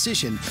her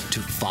decision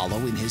to follow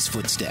in his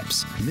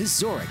footsteps.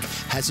 Ms. Zorek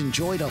has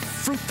enjoyed a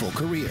fruitful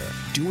career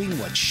doing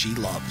what she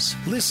loves.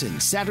 Listen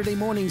Saturday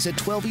mornings at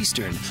 12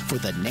 Eastern for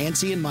the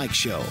Nancy and Mike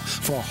Show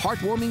for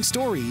heartwarming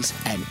stories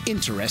and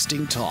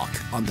interesting talk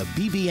on the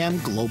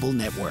BBM Global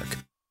Network.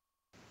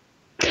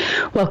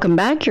 Welcome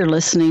back. You're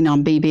listening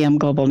on BBM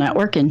Global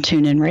Network and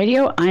TuneIn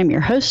Radio. I'm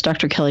your host,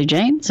 Dr. Kelly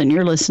James, and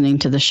you're listening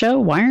to the show,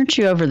 Why Aren't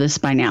You Over This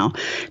By Now?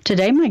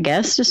 Today, my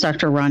guest is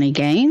Dr. Ronnie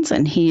Gaines,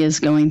 and he is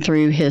going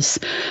through his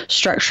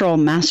structural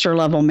master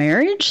level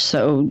marriage.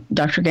 So,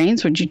 Dr.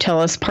 Gaines, would you tell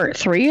us part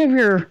 3 of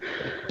your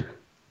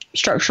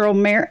structural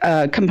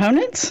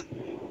components?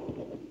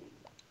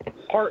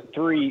 Part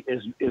 3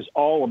 is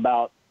all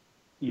about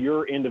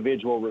your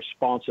individual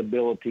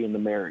responsibility in the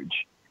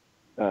marriage.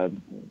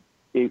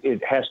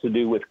 It has to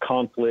do with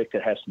conflict.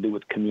 It has to do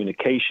with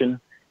communication.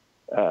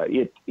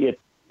 It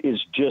is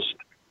just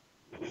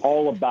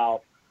all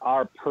about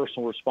our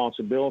personal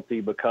responsibility,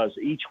 because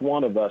each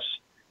one of us,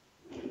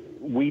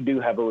 we do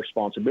have a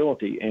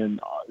responsibility.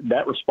 And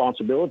that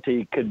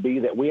responsibility could be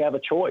that we have a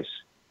choice.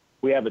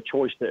 We have a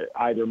choice to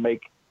either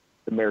make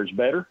the marriage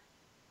better,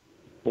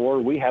 or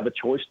we have a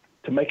choice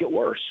to make it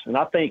worse. And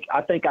I think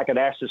I could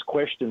ask this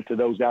question to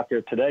those out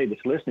there today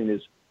that's listening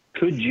is,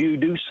 could you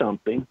do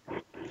something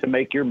to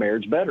make your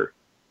marriage better?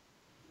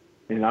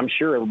 And I'm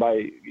sure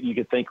everybody, you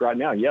could think right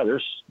now, yeah,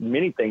 there's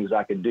many things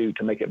I could do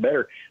to make it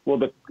better.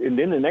 Well, and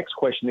then the next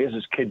question is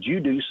could you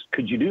do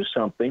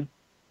something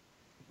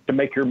to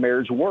make your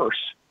marriage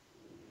worse?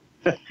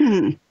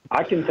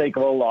 I can think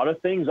of a lot of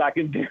things I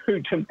can do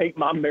to make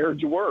my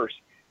marriage worse.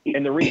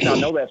 And the reason I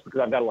know that's because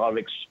I've got a lot of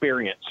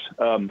experience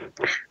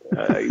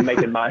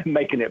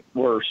making it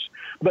worse.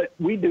 But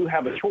we do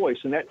have a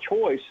choice, and that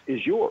choice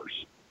is yours.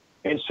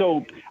 And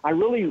so I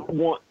really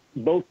want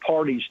both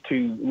parties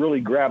to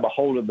really grab a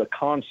hold of the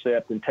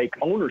concept and take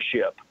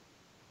ownership,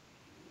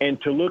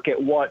 and to look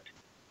at what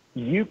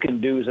you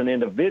can do as an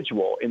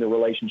individual in the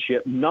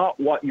relationship, not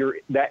what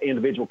that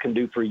individual can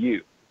do for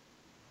you.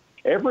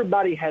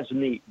 Everybody has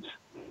needs.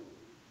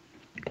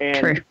 And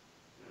True.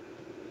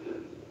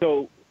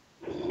 So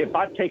if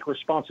I take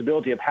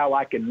responsibility of how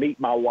I can meet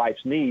my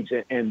wife's needs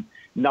and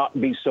not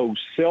be so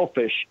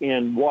selfish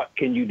in what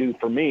can you do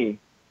for me,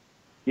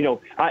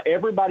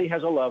 everybody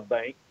has a love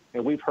bank,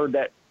 and we've heard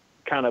that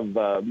kind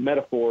of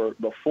metaphor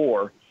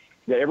before,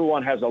 that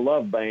everyone has a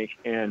love bank.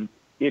 And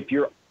if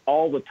you're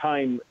all the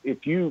time,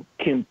 if you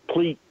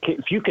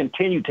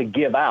continue to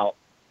give out,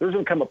 there's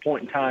going to come a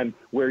point in time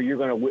where you're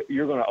going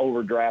to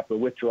overdraft or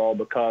withdraw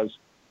because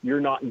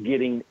you're not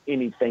getting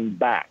anything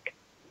back.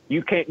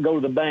 You can't go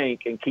to the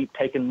bank and keep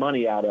taking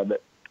money out of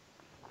it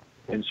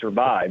and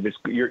survive.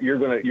 You're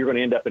going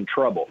to end up in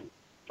trouble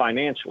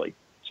financially.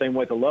 Same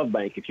with the love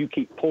bank. If you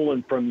keep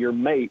pulling from your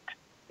mate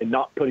and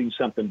not putting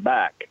something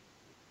back,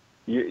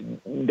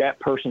 that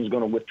person's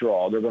going to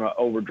withdraw. They're going to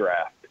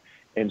overdraft.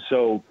 And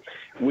so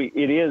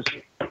it is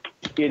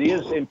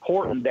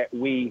important that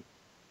we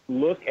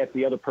look at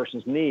the other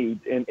person's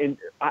needs. And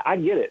I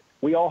get it.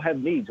 We all have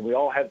needs. We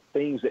all have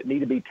things that need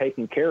to be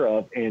taken care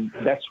of. And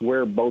that's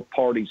where both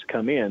parties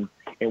come in.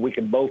 And we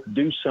can both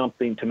do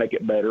something to make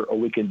it better, or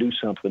we can do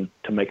something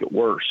to make it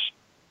worse.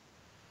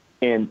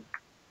 And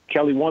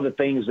Kelly, one of the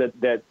things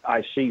that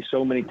I see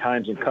so many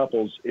times in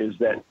couples is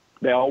that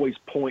they always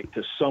point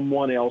to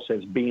someone else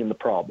as being the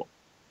problem.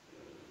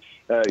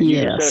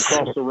 You can sit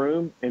across the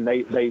room and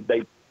they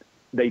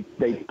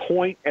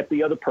point at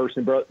the other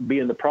person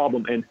being the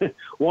problem. And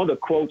one of the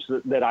quotes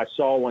that I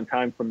saw one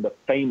time from the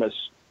famous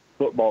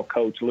football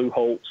coach, Lou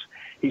Holtz,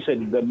 he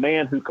said, "The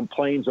man who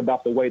complains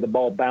about the way the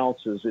ball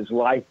bounces is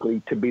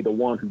likely to be the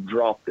one who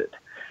dropped it."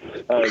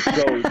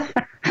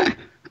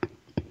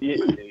 We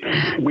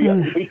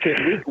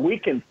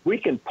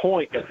can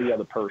point at the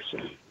other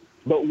person,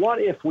 but what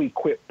if we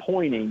quit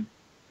pointing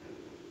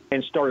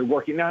and started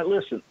working? Now,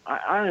 listen,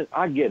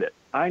 I get it.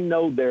 I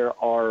know there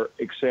are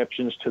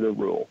exceptions to the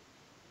rule.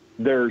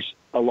 There's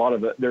a lot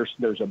of it.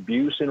 There's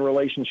abuse in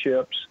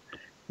relationships.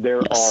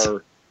 There's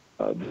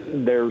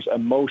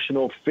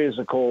emotional,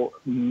 physical,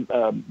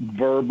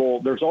 verbal.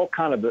 There's all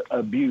kind of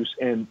abuse,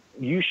 and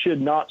you should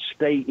not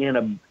stay in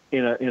an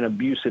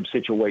abusive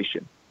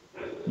situation.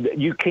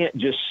 You can't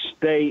just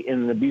stay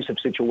in an abusive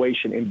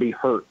situation and be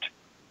hurt.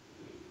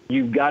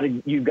 You've got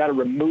to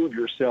remove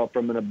yourself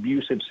from an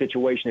abusive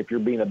situation if you're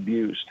being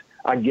abused.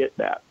 I get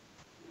that.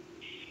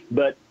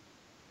 But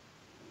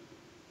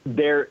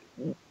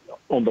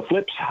on the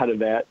flip side of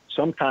that,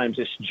 sometimes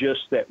it's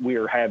just that we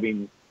are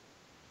having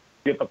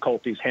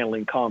difficulties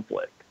handling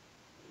conflict.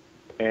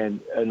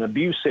 And an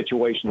abuse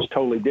situation is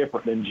totally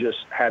different than just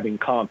having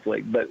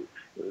conflict. But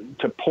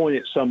to point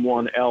at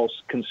someone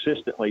else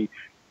consistently,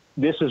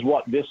 this is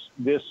what this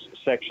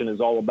section is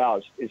all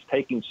about, is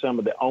taking some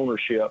of the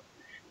ownership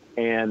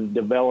and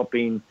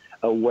developing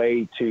a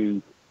way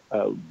to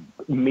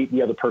meet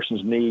the other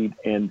person's need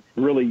and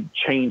really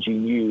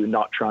changing you,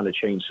 not trying to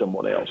change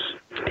someone else.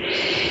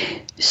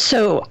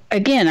 So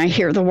again, I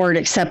hear the word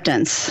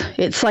acceptance.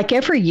 It's like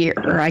every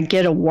year I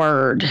get a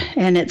word,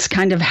 and it's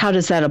kind of, how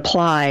does that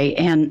apply?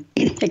 And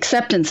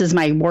acceptance is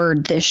my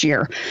word this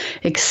year.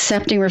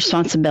 Accepting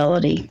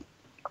responsibility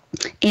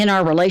in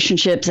our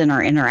relationships, in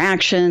our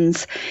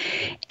interactions.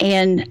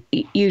 And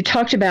you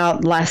talked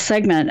about last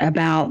segment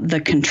about the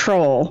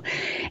control.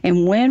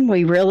 And when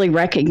we really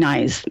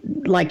recognize,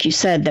 like you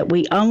said, that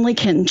we only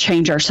can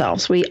change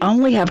ourselves, we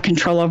only have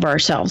control over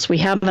ourselves, we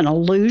have an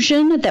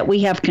illusion that we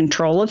have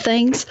control of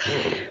things.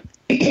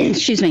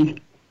 Excuse me.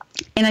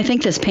 And I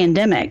think this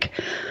pandemic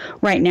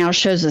right now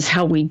shows us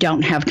how we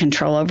don't have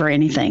control over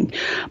anything,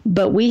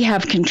 but we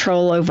have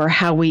control over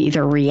how we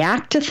either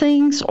react to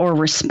things or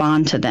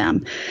respond to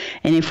them.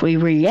 And if we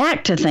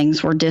react to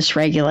things, we're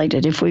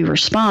dysregulated. If we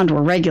respond,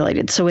 we're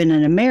regulated. So in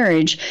a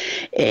marriage,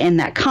 in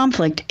that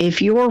conflict,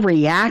 if you're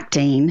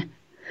reacting,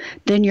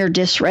 then you're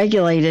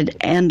dysregulated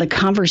and the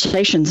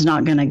conversation's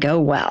not going to go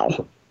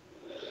well.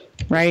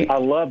 Right. I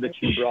love that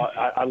you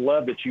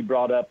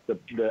brought up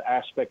the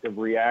aspect of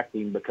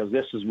reacting, because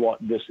this is what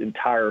this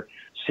entire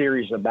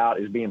series is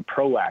about, is being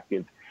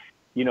proactive.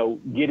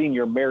 Getting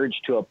your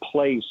marriage to a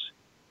place.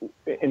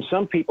 And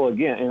some people,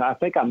 again, and I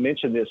think I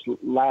mentioned this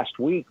last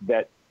week,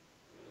 that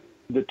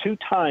the two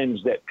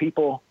times that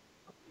people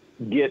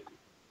get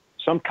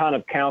some kind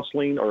of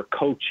counseling or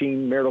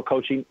coaching, marital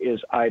coaching, is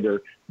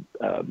either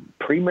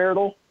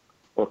premarital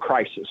or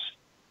crisis.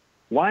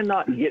 Why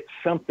not get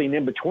something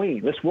in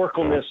between? Let's work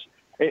on this.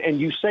 And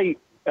you say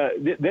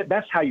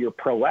that's how you're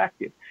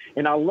proactive.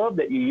 And I love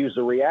that you use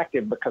the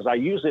reactive, because I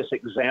use this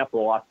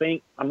example.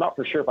 I'm not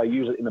for sure if I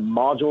use it in the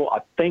module.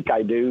 I think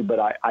I do, but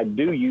I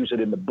do use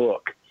it in the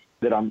book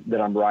that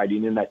I'm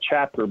writing, in that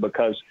chapter,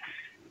 because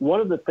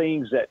one of the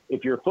things that,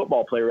 if you're a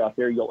football player out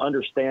there, you'll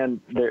understand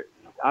that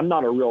I'm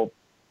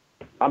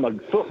a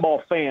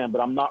football fan, but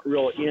I'm not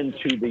real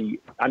into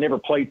I never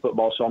played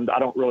football, so I'm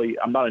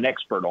not an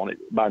expert on it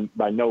by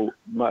no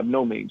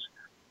means.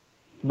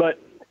 But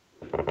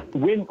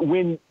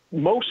when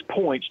most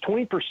points,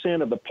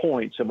 20% of the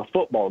points of a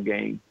football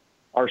game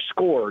are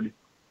scored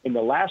in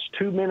the last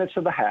 2 minutes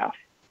of the half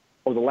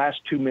or the last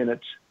 2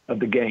 minutes of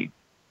the game.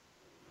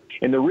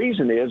 And the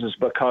reason is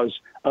because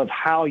of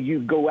how you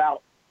go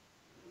out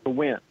to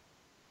win.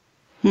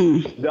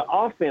 The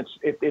offense,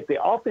 if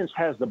the offense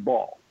has the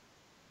ball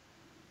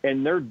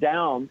and they're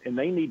down and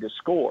they need to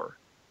score,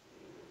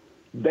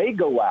 they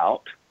go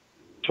out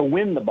to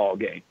win the ball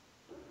game.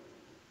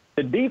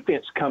 The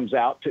defense comes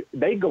out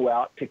they go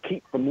out to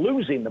keep from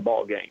losing the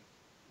ball game.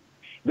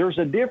 There's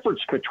a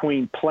difference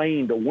between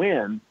playing to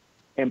win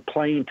and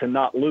playing to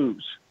not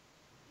lose.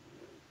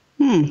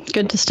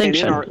 Good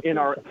distinction.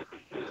 And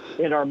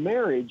in our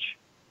marriage,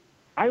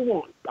 I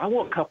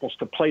want couples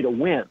to play to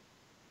win.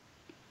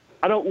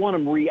 I don't want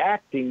them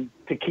reacting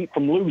to keep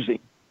from losing.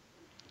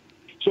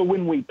 So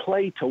when we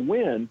play to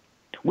win,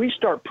 we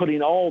start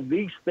putting all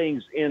these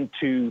things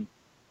into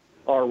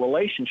our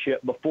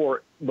relationship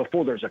before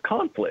there's a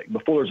conflict,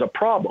 before there's a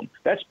problem.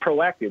 That's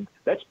proactive.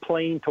 That's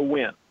playing to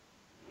win.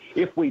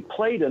 If we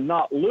play to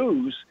not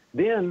lose,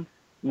 then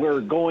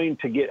we're going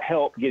to get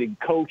help, getting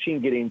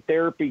coaching, getting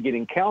therapy,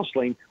 getting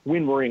counseling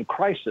when we're in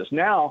crisis.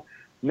 Now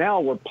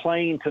we're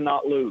playing to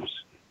not lose.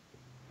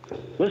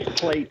 Let's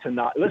play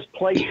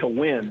to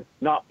win,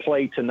 not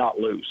play to not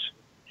lose.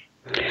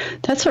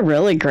 That's a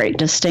really great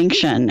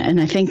distinction.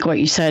 And I think what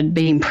you said,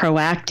 being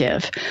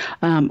proactive,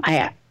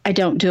 I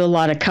don't do a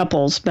lot of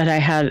couples, but I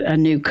had a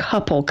new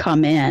couple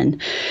come in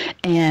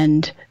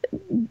and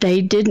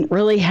they didn't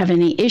really have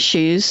any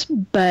issues,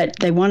 but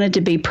they wanted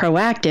to be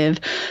proactive.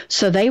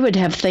 So they would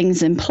have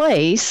things in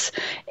place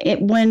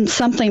when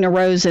something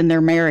arose in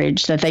their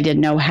marriage that they didn't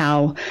know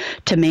how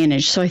to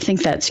manage. So I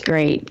think that's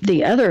great.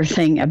 The other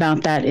thing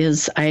about that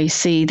is I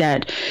see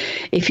that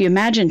if you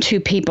imagine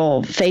two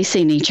people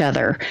facing each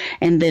other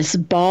and this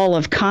ball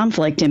of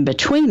conflict in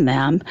between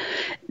them,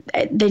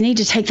 they need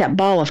to take that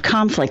ball of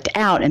conflict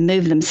out and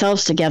move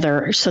themselves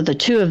together so the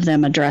two of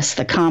them address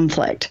the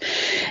conflict.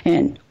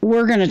 And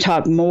we're going to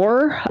talk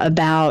more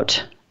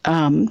about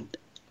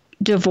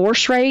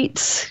divorce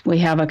rates. We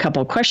have a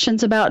couple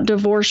questions about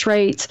divorce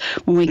rates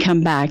when we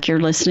come back. You're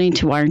listening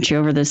to Aren't You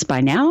Over This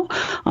By Now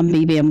on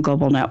BBM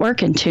Global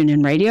Network and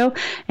TuneIn Radio.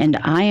 And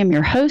I am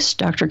your host,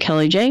 Dr.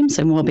 Kelly James,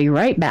 and we'll be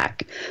right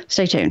back.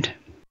 Stay tuned.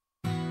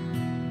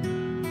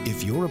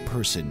 If you're a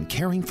person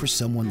caring for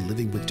someone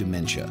living with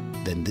dementia,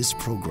 then this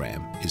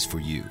program is for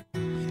you.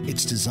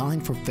 It's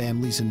designed for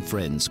families and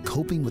friends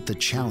coping with the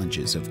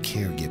challenges of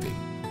caregiving.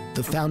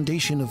 The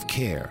foundation of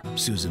care,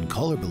 Susan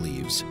Kohler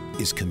believes,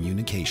 is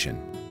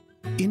communication.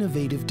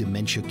 Innovative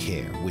Dementia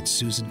Care with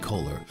Susan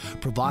Kohler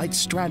provides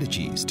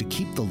strategies to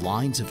keep the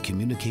lines of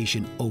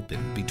communication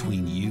open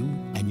between you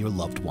and your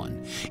loved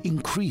one,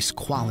 increase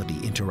quality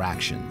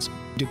interactions,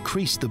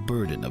 decrease the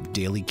burden of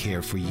daily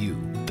care for you,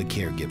 the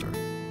caregiver.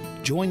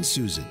 Join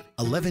Susan,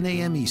 11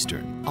 a.m.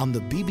 Eastern, on the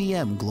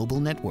BBM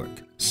Global Network.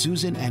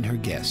 Susan and her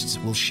guests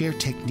will share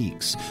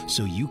techniques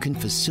so you can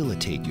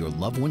facilitate your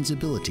loved one's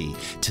ability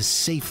to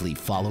safely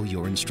follow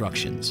your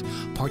instructions,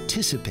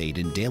 participate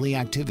in daily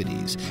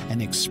activities,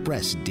 and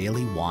express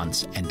daily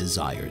wants and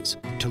desires.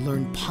 To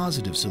learn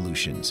positive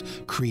solutions,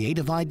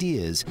 creative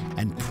ideas,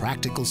 and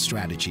practical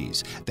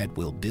strategies that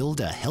will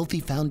build a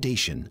healthy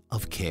foundation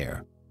of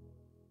care.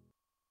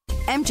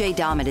 MJ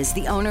Dammit is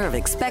the owner of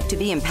Expect to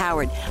Be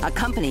Empowered, a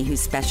company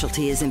whose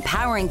specialty is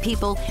empowering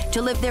people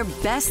to live their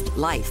best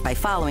life by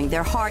following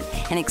their heart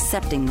and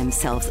accepting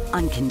themselves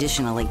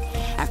unconditionally.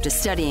 After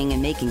studying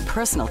and making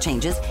personal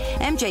changes,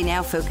 MJ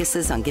now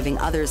focuses on giving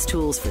others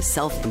tools for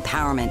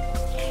self-empowerment.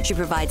 She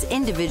provides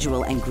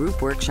individual and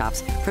group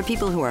workshops for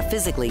people who are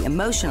physically,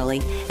 emotionally,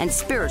 and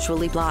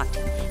spiritually blocked.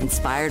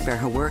 Inspired by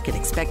her work at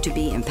Expect to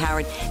Be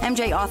Empowered,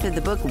 MJ authored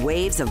the book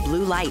Waves of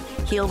Blue Light,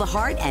 Heal the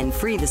Heart and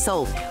Free the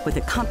Soul, with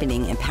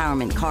accompanying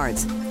empowerment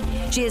cards.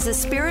 She is a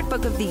Spirit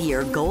Book of the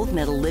Year Gold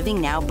Medal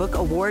Living Now Book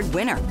Award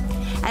winner.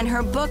 And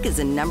her book is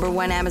a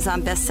 #1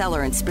 Amazon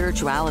bestseller in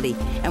spirituality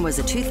and was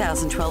a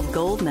 2012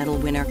 Gold Medal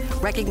winner,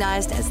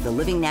 recognized as the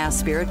Living Now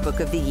Spirit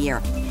Book of the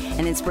Year.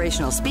 An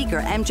inspirational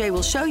speaker, MJ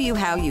will show you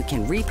how you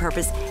can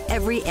repurpose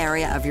every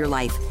area of your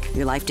life.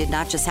 Your life did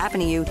not just happen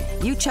to you.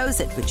 You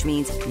chose it, which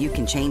means you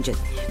can change it.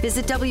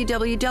 Visit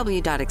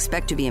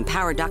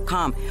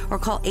www.expecttobeempowered.com or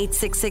call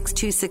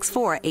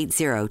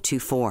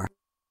 866-264-8024.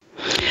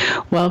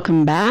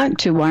 Welcome back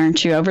to Why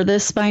Aren't You Over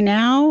This By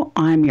Now?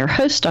 I'm your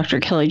host, Dr.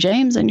 Kelly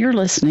James, and you're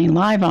listening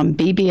live on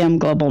BBM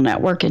Global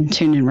Network and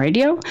TuneIn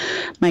Radio.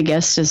 My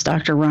guest is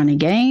Dr. Ronnie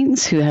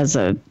Gaines, who has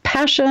a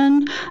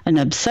passion, an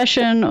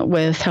obsession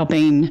with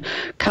helping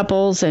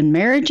couples and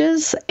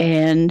marriages.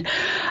 And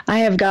I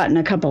have gotten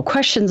a couple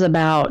questions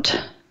about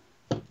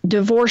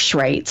divorce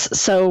rates.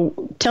 So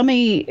tell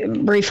me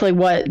briefly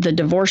what the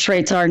divorce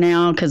rates are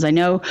now, because I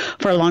know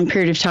for a long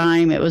period of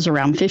time it was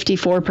around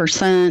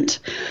 54%.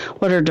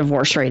 What are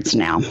divorce rates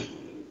now?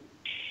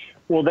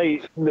 Well,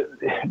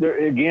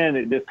 again,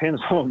 it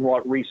depends on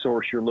what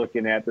resource you're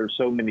looking at. There's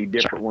so many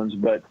different ones,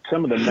 but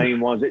some of the main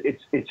ones,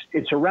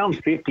 it's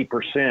around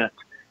 50%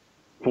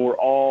 for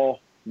all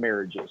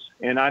marriages.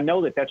 And I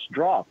know that's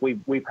dropped.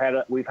 We've had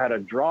a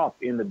drop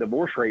in the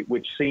divorce rate,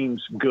 which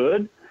seems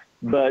good.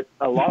 But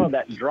a lot of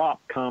that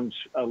drop comes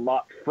a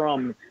lot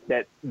from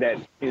that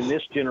in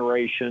this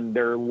generation,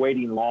 they're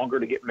waiting longer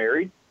to get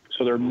married.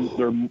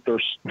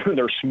 so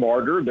they're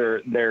smarter,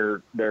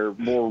 they're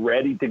more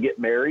ready to get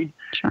married,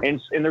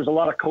 and there's a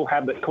lot of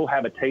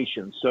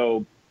cohabitation.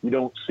 So you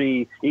don't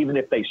see, even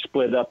if they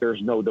split up,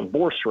 there's no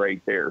divorce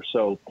rate there.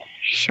 So,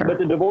 but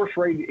the divorce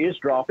rate is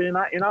dropping,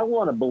 and I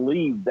want to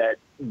believe that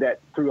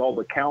through all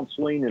the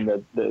counseling and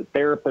the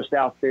therapists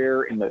out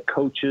there and the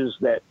coaches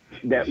that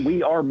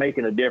we are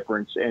making a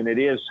difference, and it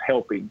is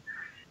helping.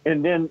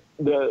 And then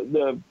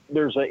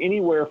there's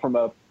anywhere from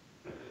a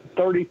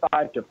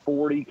 35 to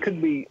 40,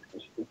 could be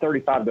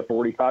 35 to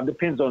 45,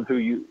 depends on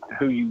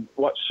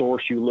what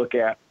source you look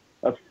at,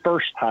 of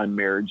first-time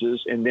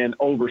marriages, and then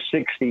over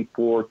 60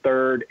 for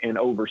third, and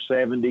over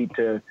 70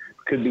 to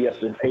could be up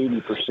to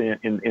 80%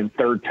 in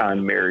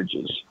third-time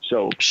marriages.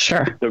 So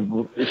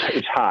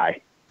it's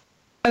high.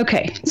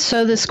 Okay,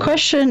 so this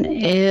question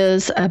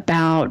is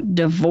about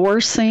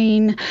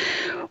divorcing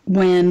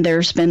when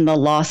there's been the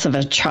loss of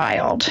a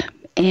child.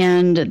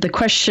 And the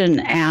question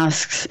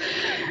asks,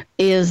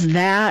 is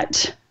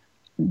that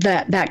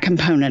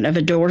component of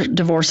a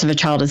divorce of a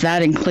child, is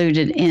that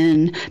included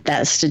in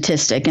that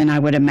statistic? And I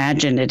would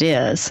imagine it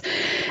is.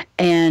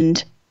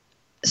 And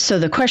so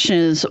the question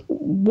is,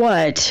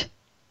 what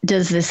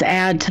does this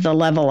add to the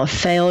level of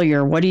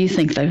failure? What do you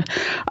think the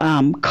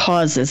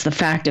cause is, the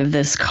fact of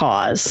this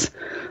cause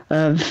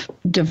of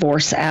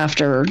divorce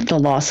after the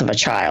loss of a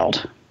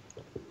child?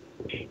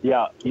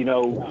 Yeah,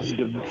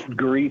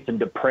 grief and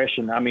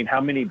depression. I mean, how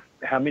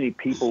many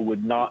people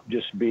would not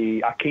just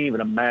be, I can't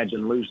even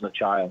imagine losing a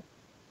child.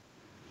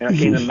 And I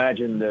can't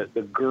imagine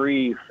the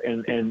grief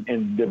and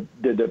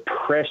the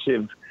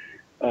depressive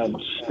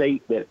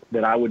state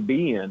that I would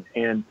be in.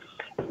 And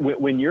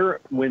when you're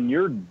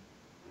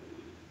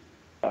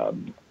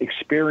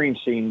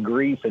experiencing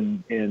grief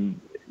and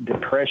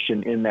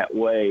depression in that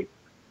way,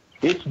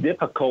 it's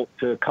difficult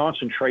to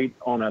concentrate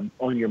on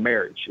your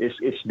marriage.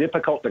 It's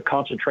difficult to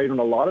concentrate on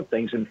a lot of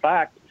things. In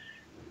fact,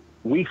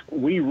 we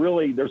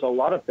really, there's a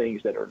lot of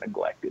things that are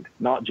neglected,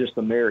 not just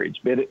the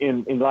marriage. But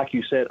in like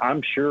you said,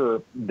 I'm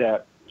sure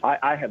that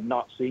I have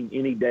not seen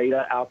any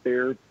data out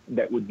there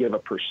that would give a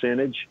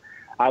percentage.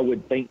 I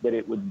would think that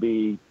it would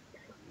be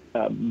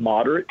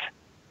moderate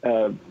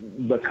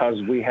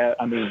because we have,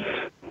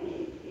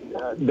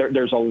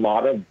 there's a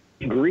lot of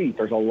grief.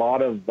 There's a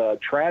lot of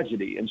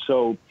tragedy. And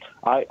so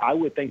I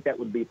would think that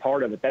would be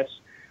part of it.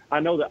 I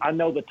know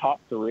the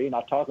top three, and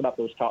I talk about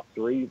those top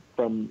three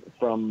from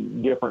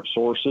different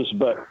sources,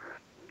 but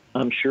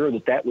I'm sure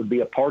that would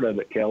be a part of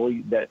it,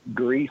 Kelly, that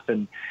grief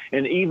and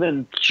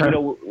even,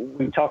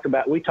 we talked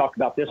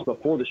about this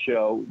before the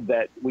show,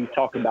 that we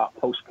talk about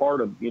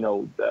postpartum,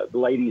 the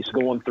ladies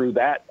going through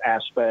that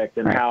aspect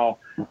and how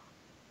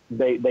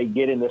they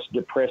get in this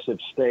depressive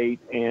state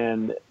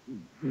and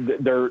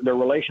their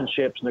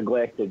relationships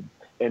neglected,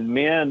 and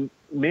men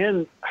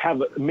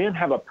have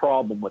a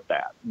problem with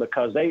that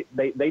because they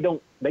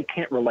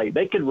can't relate.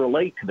 They can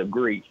relate to the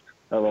grief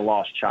of a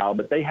lost child,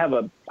 but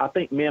I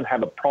think men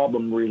have a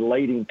problem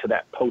relating to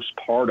that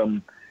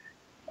postpartum.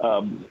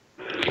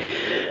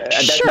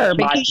 That's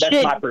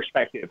my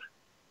perspective.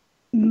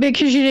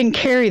 Because you didn't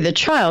carry the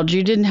child,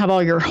 you didn't have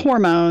all your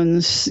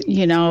hormones,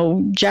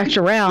 jacked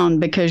around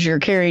because you're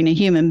carrying a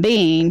human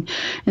being.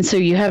 And so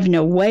you have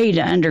no way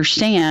to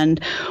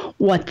understand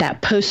what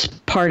that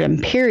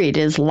postpartum period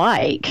is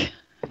like,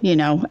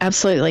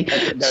 absolutely.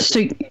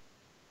 So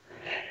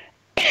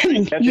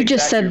you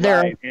just said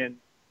there. Right. And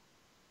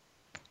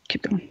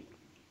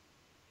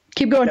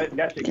Keep going.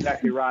 That's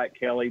exactly right,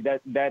 Kelly.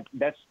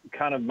 That's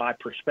kind of my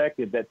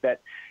perspective,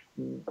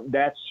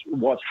 that's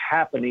what's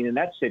happening in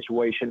that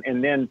situation.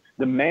 And then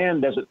the man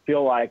doesn't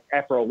feel like,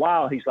 after a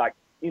while, he's like,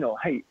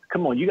 hey,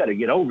 come on, you got to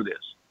get over this.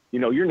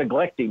 You're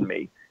neglecting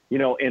me,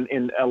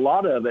 and a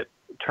lot of it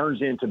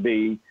turns into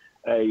be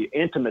a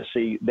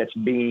intimacy that's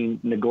being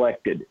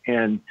neglected,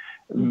 and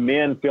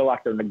men feel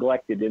like they're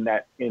neglected in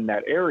that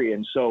area.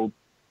 And so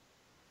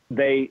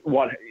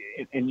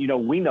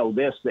we know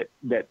this,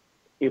 that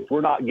if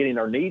we're not getting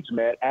our needs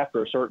met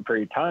after a certain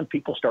period of time,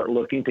 people start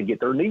looking to get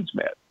their needs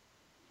met.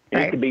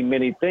 Right. It could be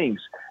many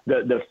things.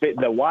 The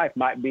wife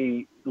might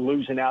be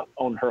losing out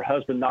on her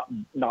husband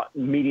not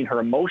meeting her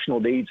emotional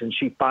needs, and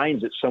she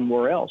finds it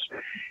somewhere else.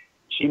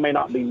 She may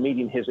not be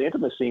meeting his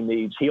intimacy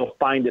needs. He'll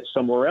find it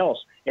somewhere else.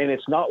 And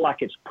it's not like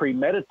it's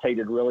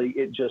premeditated, really.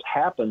 It just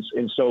happens.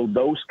 And so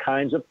those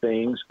kinds of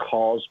things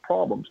cause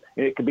problems.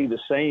 And it could be the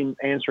same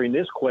answering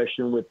this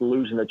question with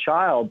losing a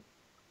child.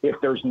 If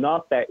there's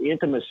not that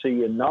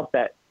intimacy and not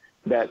that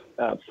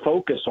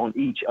focus on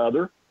each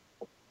other.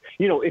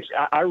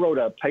 I wrote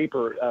a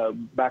paper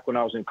back when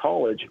I was in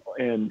college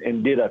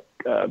and did a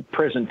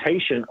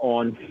presentation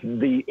on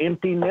the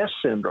empty nest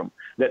syndrome,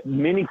 that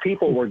many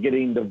people were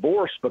getting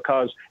divorced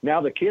because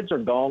now the kids are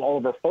gone. All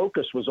of our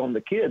focus was on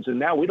the kids, and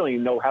now we don't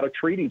even know how to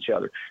treat each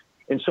other.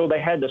 And so they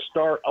had to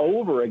start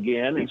over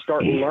again and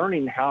start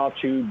learning how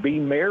to be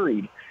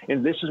married.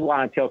 And this is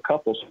why I tell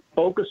couples,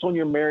 focus on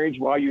your marriage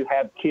while you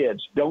have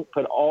kids. Don't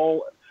put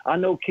I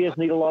know kids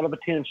need a lot of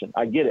attention.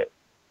 I get it.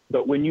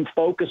 But when you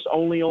focus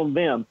only on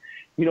them,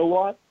 you know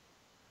what?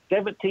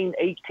 17,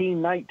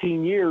 18,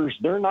 19 years,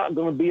 they're not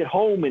going to be at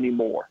home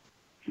anymore.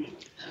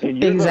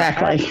 And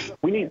exactly.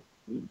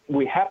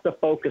 We have to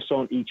focus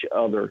on each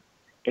other.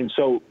 And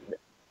so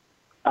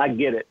I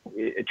get it.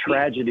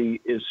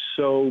 Tragedy is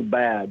so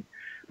bad,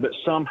 but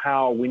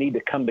somehow we need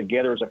to come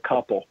together as a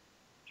couple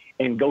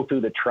and go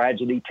through the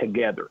tragedy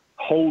together,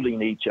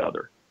 holding each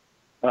other,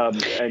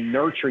 and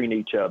nurturing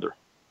each other.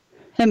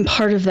 And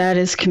part of that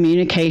is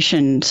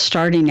communication,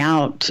 starting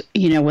out,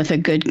 with a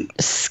good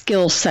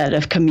skill set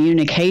of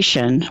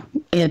communication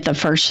at the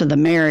first of the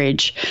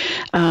marriage.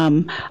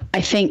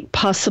 I think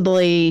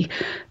possibly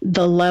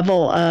the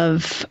level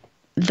of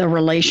the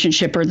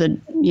relationship or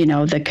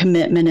the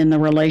commitment in the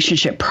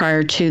relationship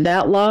prior to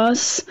that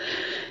loss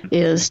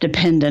is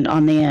dependent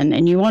on the end.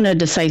 And you wanted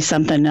to say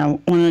something. I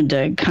wanted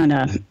to kind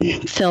of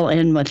fill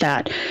in with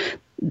that.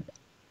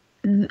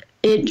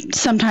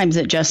 Sometimes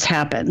it just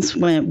happens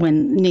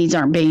when needs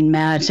aren't being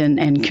met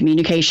and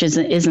communication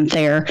isn't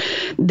there,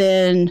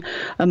 then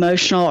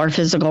emotional or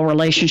physical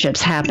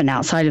relationships happen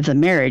outside of the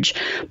marriage.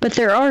 But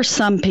there are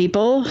some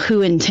people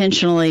who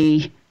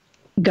intentionally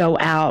go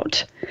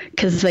out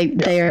because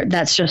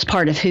that's just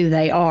part of who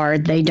they are.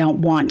 They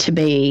don't want to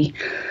be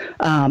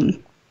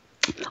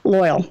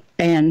loyal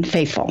and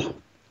faithful.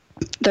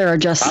 There are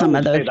just some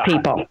of those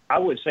people. I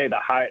would say the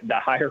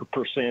higher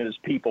percent is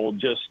people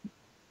just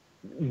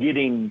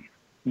getting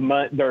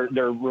their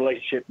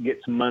relationship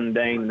gets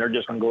mundane, and they're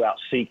just going to go out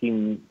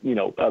seeking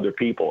other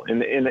people,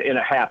 and it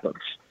happens.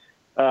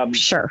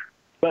 Sure,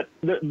 but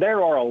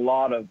there are a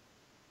lot of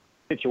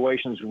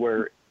situations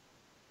where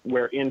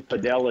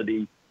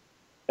infidelity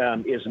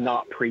is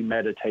not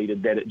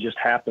premeditated, that it just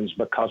happens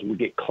because we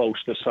get close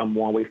to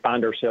someone. We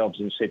find ourselves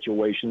in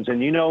situations,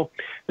 and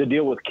the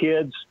deal with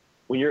kids,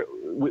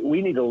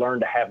 we need to learn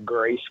to have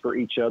grace for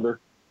each other.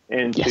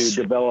 And yes.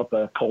 To develop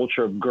a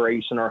culture of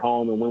grace in our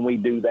home. And when we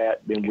do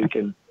that, then we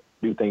can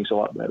do things a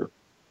lot better.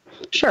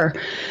 Sure.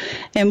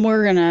 And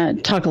we're going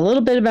to talk a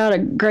little bit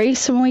about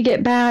grace when we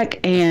get back.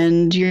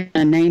 And you're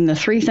going to name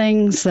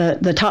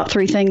the top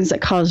three things that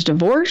cause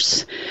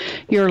divorce.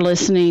 You're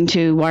listening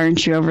to Why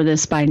Aren't You Over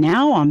This By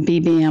Now on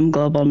BBM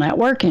Global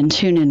Network and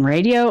TuneIn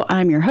Radio.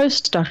 I'm your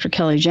host, Dr.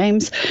 Kelly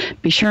James.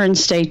 Be sure and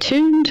stay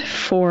tuned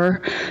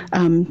for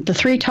the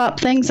three top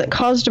things that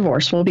cause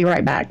divorce. We'll be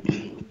right back.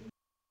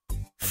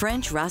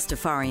 French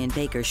Rastafarian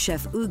baker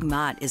Chef Hugues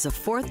Mott is a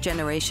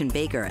fourth-generation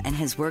baker and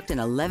has worked in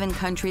 11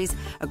 countries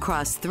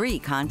across 3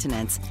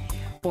 continents.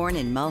 Born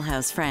in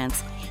Mulhouse,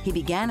 France, he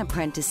began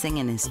apprenticing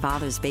in his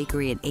father's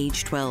bakery at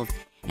age 12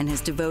 and has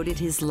devoted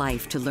his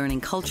life to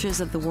learning cultures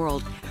of the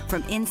world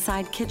from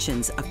inside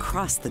kitchens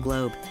across the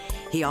globe.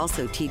 He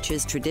also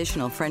teaches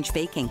traditional French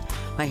baking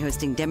by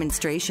hosting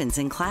demonstrations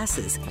and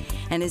classes,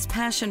 and his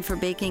passion for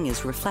baking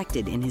is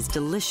reflected in his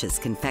delicious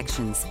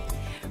confections.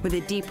 With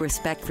a deep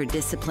respect for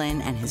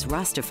discipline and his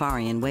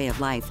Rastafarian way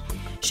of life,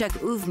 Chef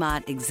Hugues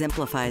Mott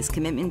exemplifies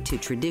commitment to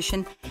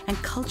tradition and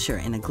culture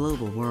in a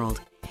global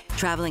world.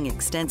 Traveling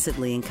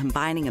extensively and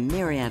combining a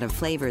myriad of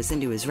flavors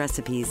into his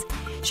recipes,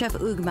 Chef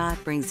Hugues Mott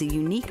brings a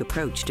unique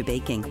approach to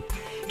baking.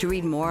 To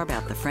read more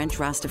about the French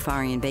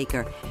Rastafarian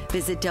baker,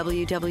 visit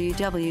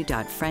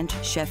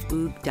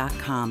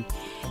www.frenchchefhugues.com.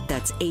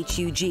 That's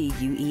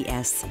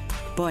Hugues.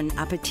 Bon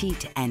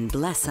appetit and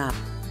bless up.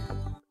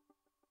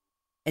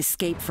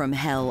 Escape from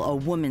Hell, A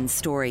Woman's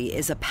Story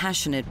is a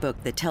passionate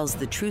book that tells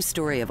the true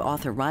story of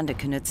author Rhonda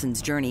Knutsen's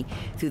journey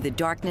through the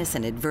darkness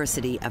and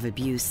adversity of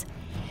abuse.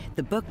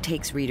 The book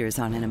takes readers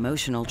on an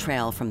emotional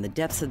trail from the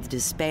depths of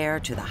despair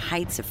to the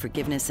heights of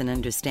forgiveness and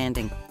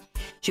understanding.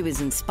 She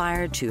was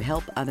inspired to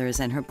help others,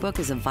 and her book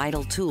is a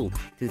vital tool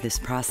through this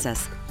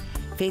process.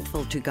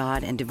 Faithful to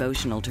God and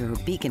devotional to her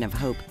beacon of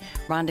hope,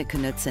 Rhonda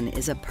Knutsen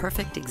is a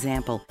perfect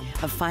example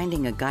of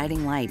finding a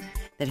guiding light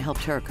that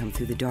helped her come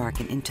through the dark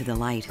and into the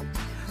light.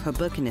 Her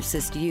book can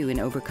assist you in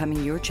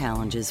overcoming your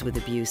challenges with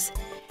abuse.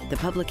 The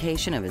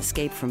publication of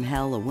Escape from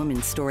Hell, A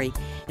Woman's Story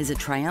is a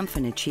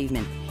triumphant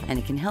achievement, and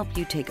it can help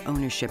you take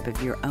ownership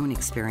of your own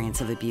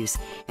experience of abuse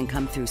and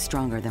come through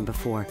stronger than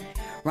before.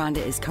 Rhonda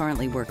is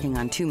currently working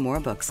on 2 more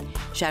books,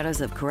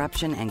 Shadows of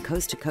Corruption and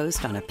Coast to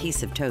Coast on a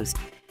Piece of Toast.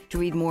 To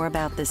read more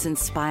about this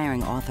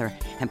inspiring author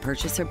and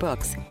purchase her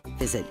books,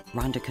 visit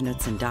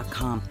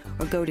rhondaknutsen.com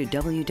or go to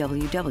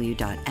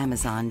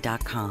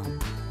www.amazon.com.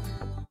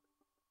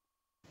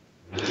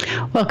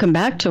 Welcome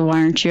back to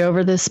Why Aren't You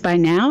Over This By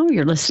Now?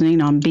 You're listening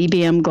on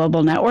BBM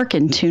Global Network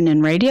and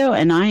TuneIn Radio,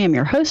 and I am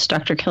your host,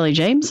 Dr. Kelly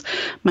James.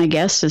 My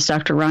guest is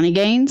Dr. Ronnie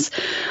Gaines.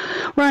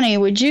 Ronnie,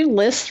 would you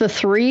list the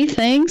 3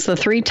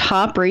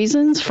 top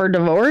reasons for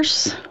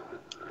divorce?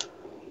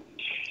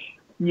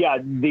 Yeah,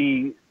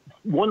 the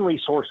one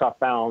resource I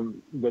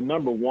found, the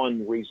number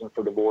one reason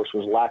for divorce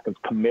was lack of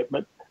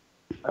commitment.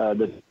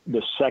 The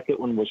second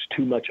one was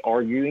too much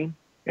arguing.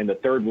 And the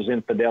third was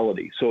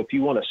infidelity. So if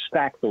you want to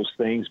stack those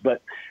things,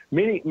 but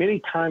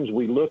many times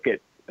we look at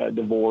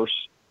divorce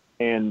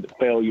and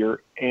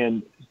failure,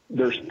 and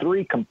there's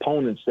 3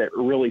 components that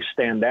really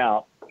stand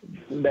out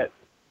that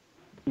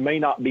may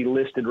not be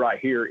listed right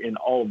here in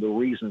all of the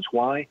reasons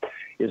why,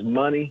 is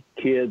money,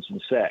 kids, and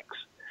sex.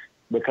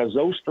 because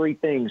those three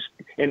things,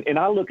 and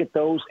I look at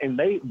those, and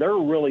they're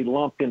really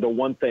lumped into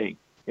one thing,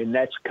 and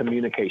that's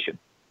communication.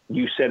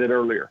 You said it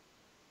earlier.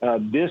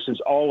 This is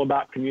all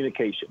about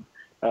communication,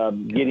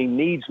 getting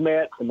needs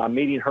met. Am I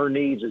meeting her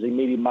needs? Is he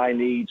meeting my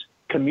needs?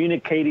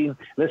 Communicating.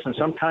 Listen,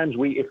 sometimes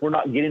if we're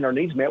not getting our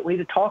needs met, we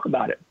need to talk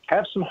about it.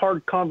 Have some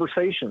hard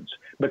conversations,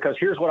 because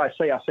here's what I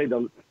say. I say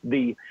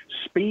the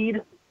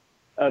speed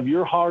of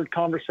your hard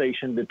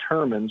conversation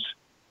determines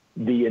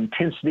the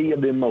intensity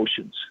of the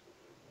emotions.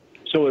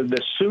 So the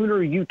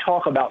sooner you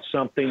talk about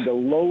something, the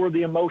lower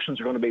the emotions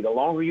are going to be. The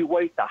longer you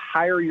wait, the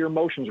higher your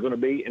emotions are going to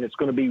be, and it's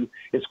going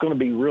to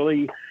be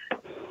really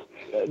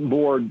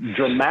more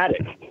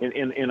dramatic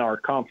in our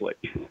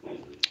conflict.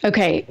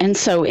 Okay, and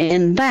so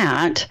in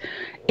that,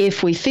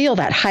 if we feel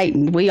that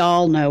heightened, we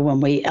all know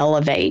when we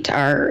elevate,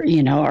 our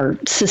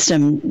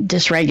system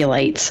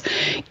dysregulates.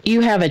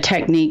 You have a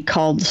technique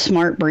called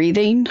SMART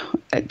breathing.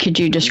 Could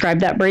you describe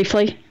that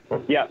briefly?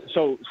 Yeah,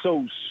 so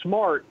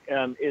SMART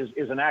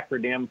is an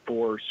acronym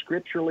for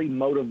Scripturally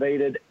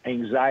Motivated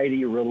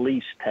Anxiety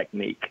Release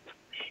Technique.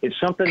 It's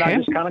something I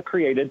just kind of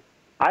created.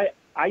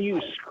 I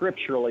use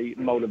scripturally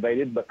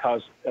motivated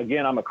because,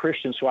 again, I'm a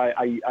Christian, so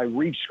I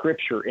read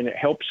Scripture, and it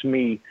helps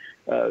me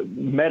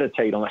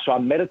meditate on it. So I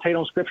meditate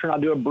on Scripture, and I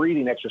do a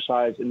breathing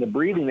exercise, and the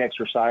breathing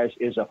exercise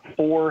is a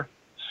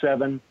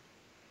 4-7-8.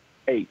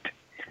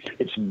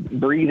 It's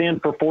breathe in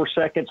for 4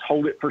 seconds,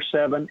 hold it for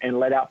 7, and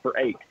let out for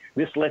 8.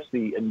 This lets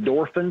the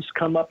endorphins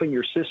come up in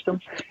your system,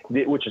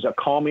 which is a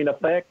calming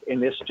effect, and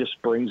this just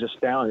brings us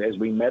down as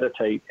we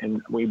meditate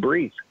and we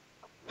breathe.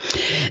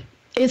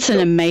 It's an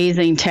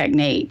amazing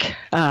technique.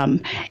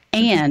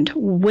 And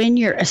when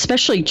you're,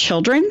 especially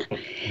children,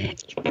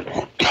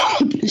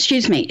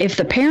 excuse me, if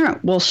the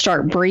parent will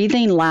start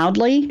breathing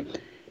loudly,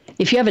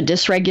 if you have a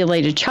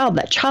dysregulated child,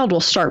 that child will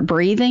start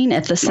breathing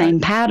at the same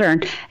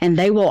pattern, and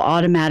they will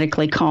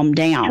automatically calm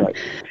down. Right.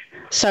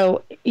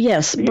 So,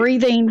 yes,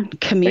 breathing,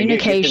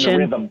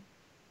 communication,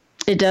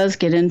 it does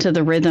get into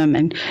the rhythm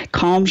and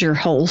calms your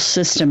whole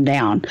system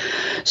down.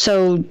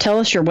 So tell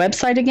us your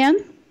website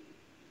again.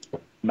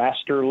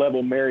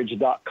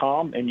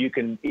 masterlevelmarriage.com, and you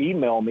can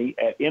email me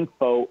at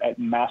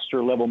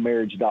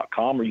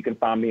info@masterlevelmarriage.com, or you can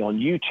find me on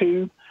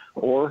YouTube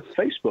or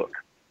Facebook.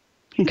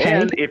 Okay.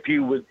 And if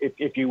you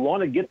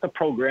want to get the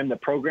program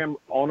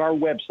on our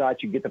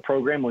website, you get the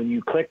program when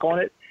you click on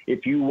it.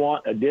 If you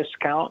want a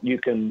discount, you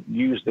can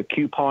use the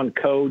coupon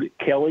code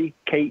Kelly,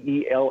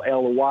 Kelly,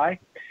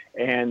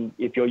 and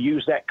if you'll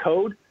use that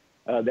code,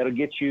 that'll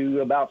get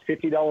you about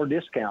 $50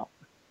 discount.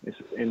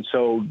 And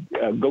so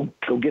go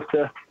get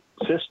the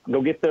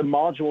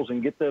modules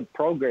and get the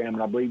program,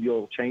 and I believe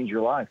you'll change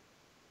your life.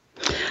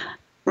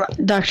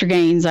 Dr.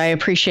 Gaines, I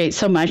appreciate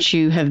so much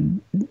you have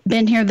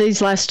been here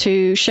these last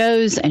 2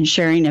 shows and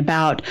sharing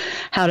about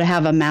how to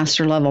have a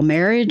master level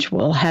marriage.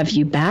 We'll have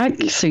you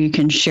back so you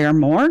can share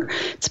more.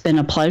 It's been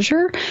a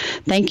pleasure.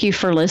 Thank you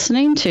for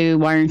listening to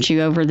Why Aren't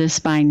You Over This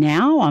By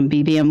Now on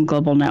BBM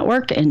Global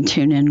Network and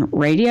TuneIn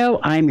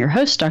Radio. I'm your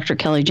host, Dr.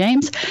 Kelly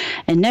James.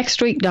 And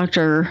next week,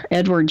 Dr.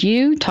 Edward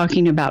Yu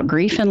talking about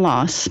grief and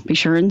loss. Be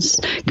sure and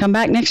come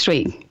back next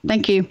week.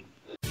 Thank you.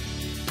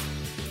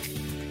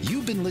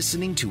 You've been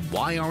listening to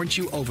Why Aren't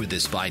You Over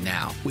This By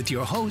Now with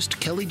your host,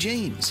 Kelly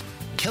James.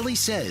 Kelly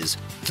says,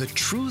 the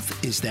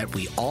truth is that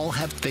we all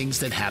have things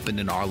that happen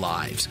in our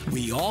lives.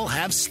 We all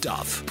have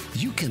stuff.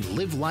 You can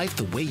live life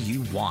the way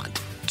you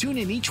want. Tune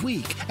in each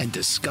week and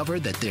discover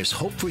that there's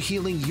hope for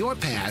healing your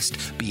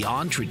past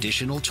beyond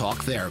traditional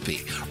talk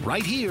therapy.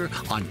 Right here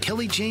on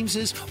Kelly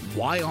James's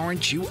Why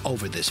Aren't You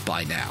Over This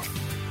By Now?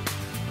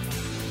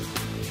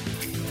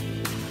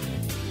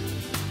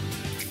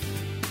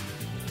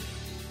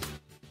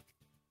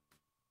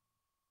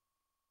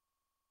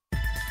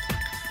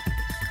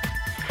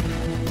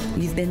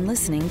 You've been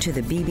listening to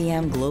the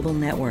BBM Global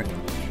Network.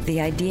 The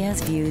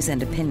ideas, views,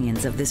 and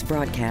opinions of this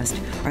broadcast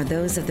are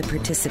those of the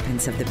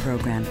participants of the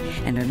program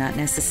and are not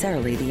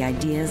necessarily the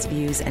ideas,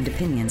 views, and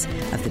opinions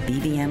of the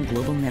BBM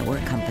Global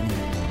Network Company.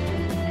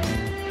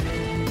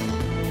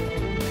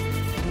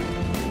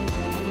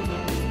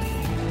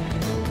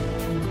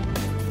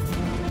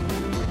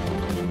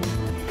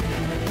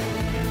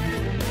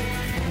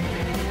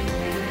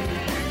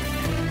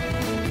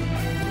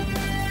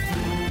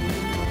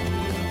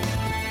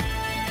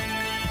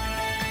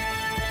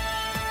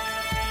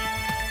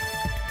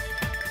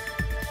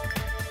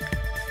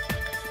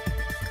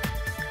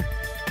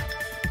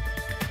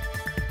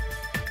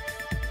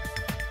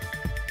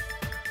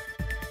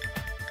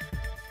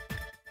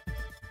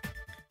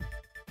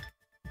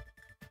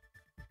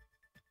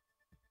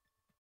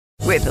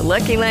 With the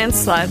Lucky Land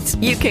Slots,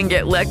 you can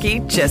get lucky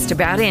just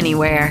about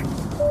anywhere.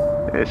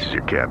 This is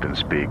your captain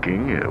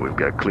speaking. We've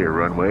got clear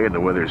runway and the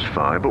weather's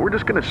fine, but we're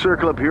just going to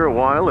circle up here a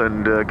while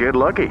and get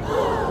lucky.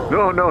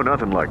 No,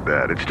 nothing like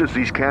that. It's just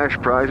these cash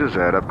prizes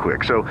add up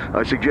quick. So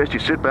I suggest you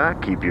sit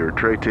back, keep your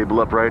tray table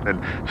upright, and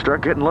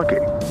start getting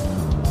lucky.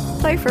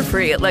 Play for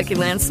free at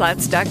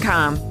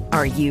LuckyLandSlots.com.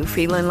 Are you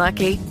feeling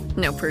lucky?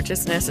 No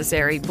purchase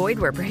necessary. Void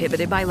where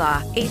prohibited by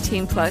law.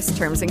 18+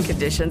 terms and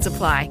conditions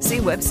apply. See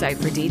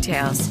website for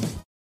details.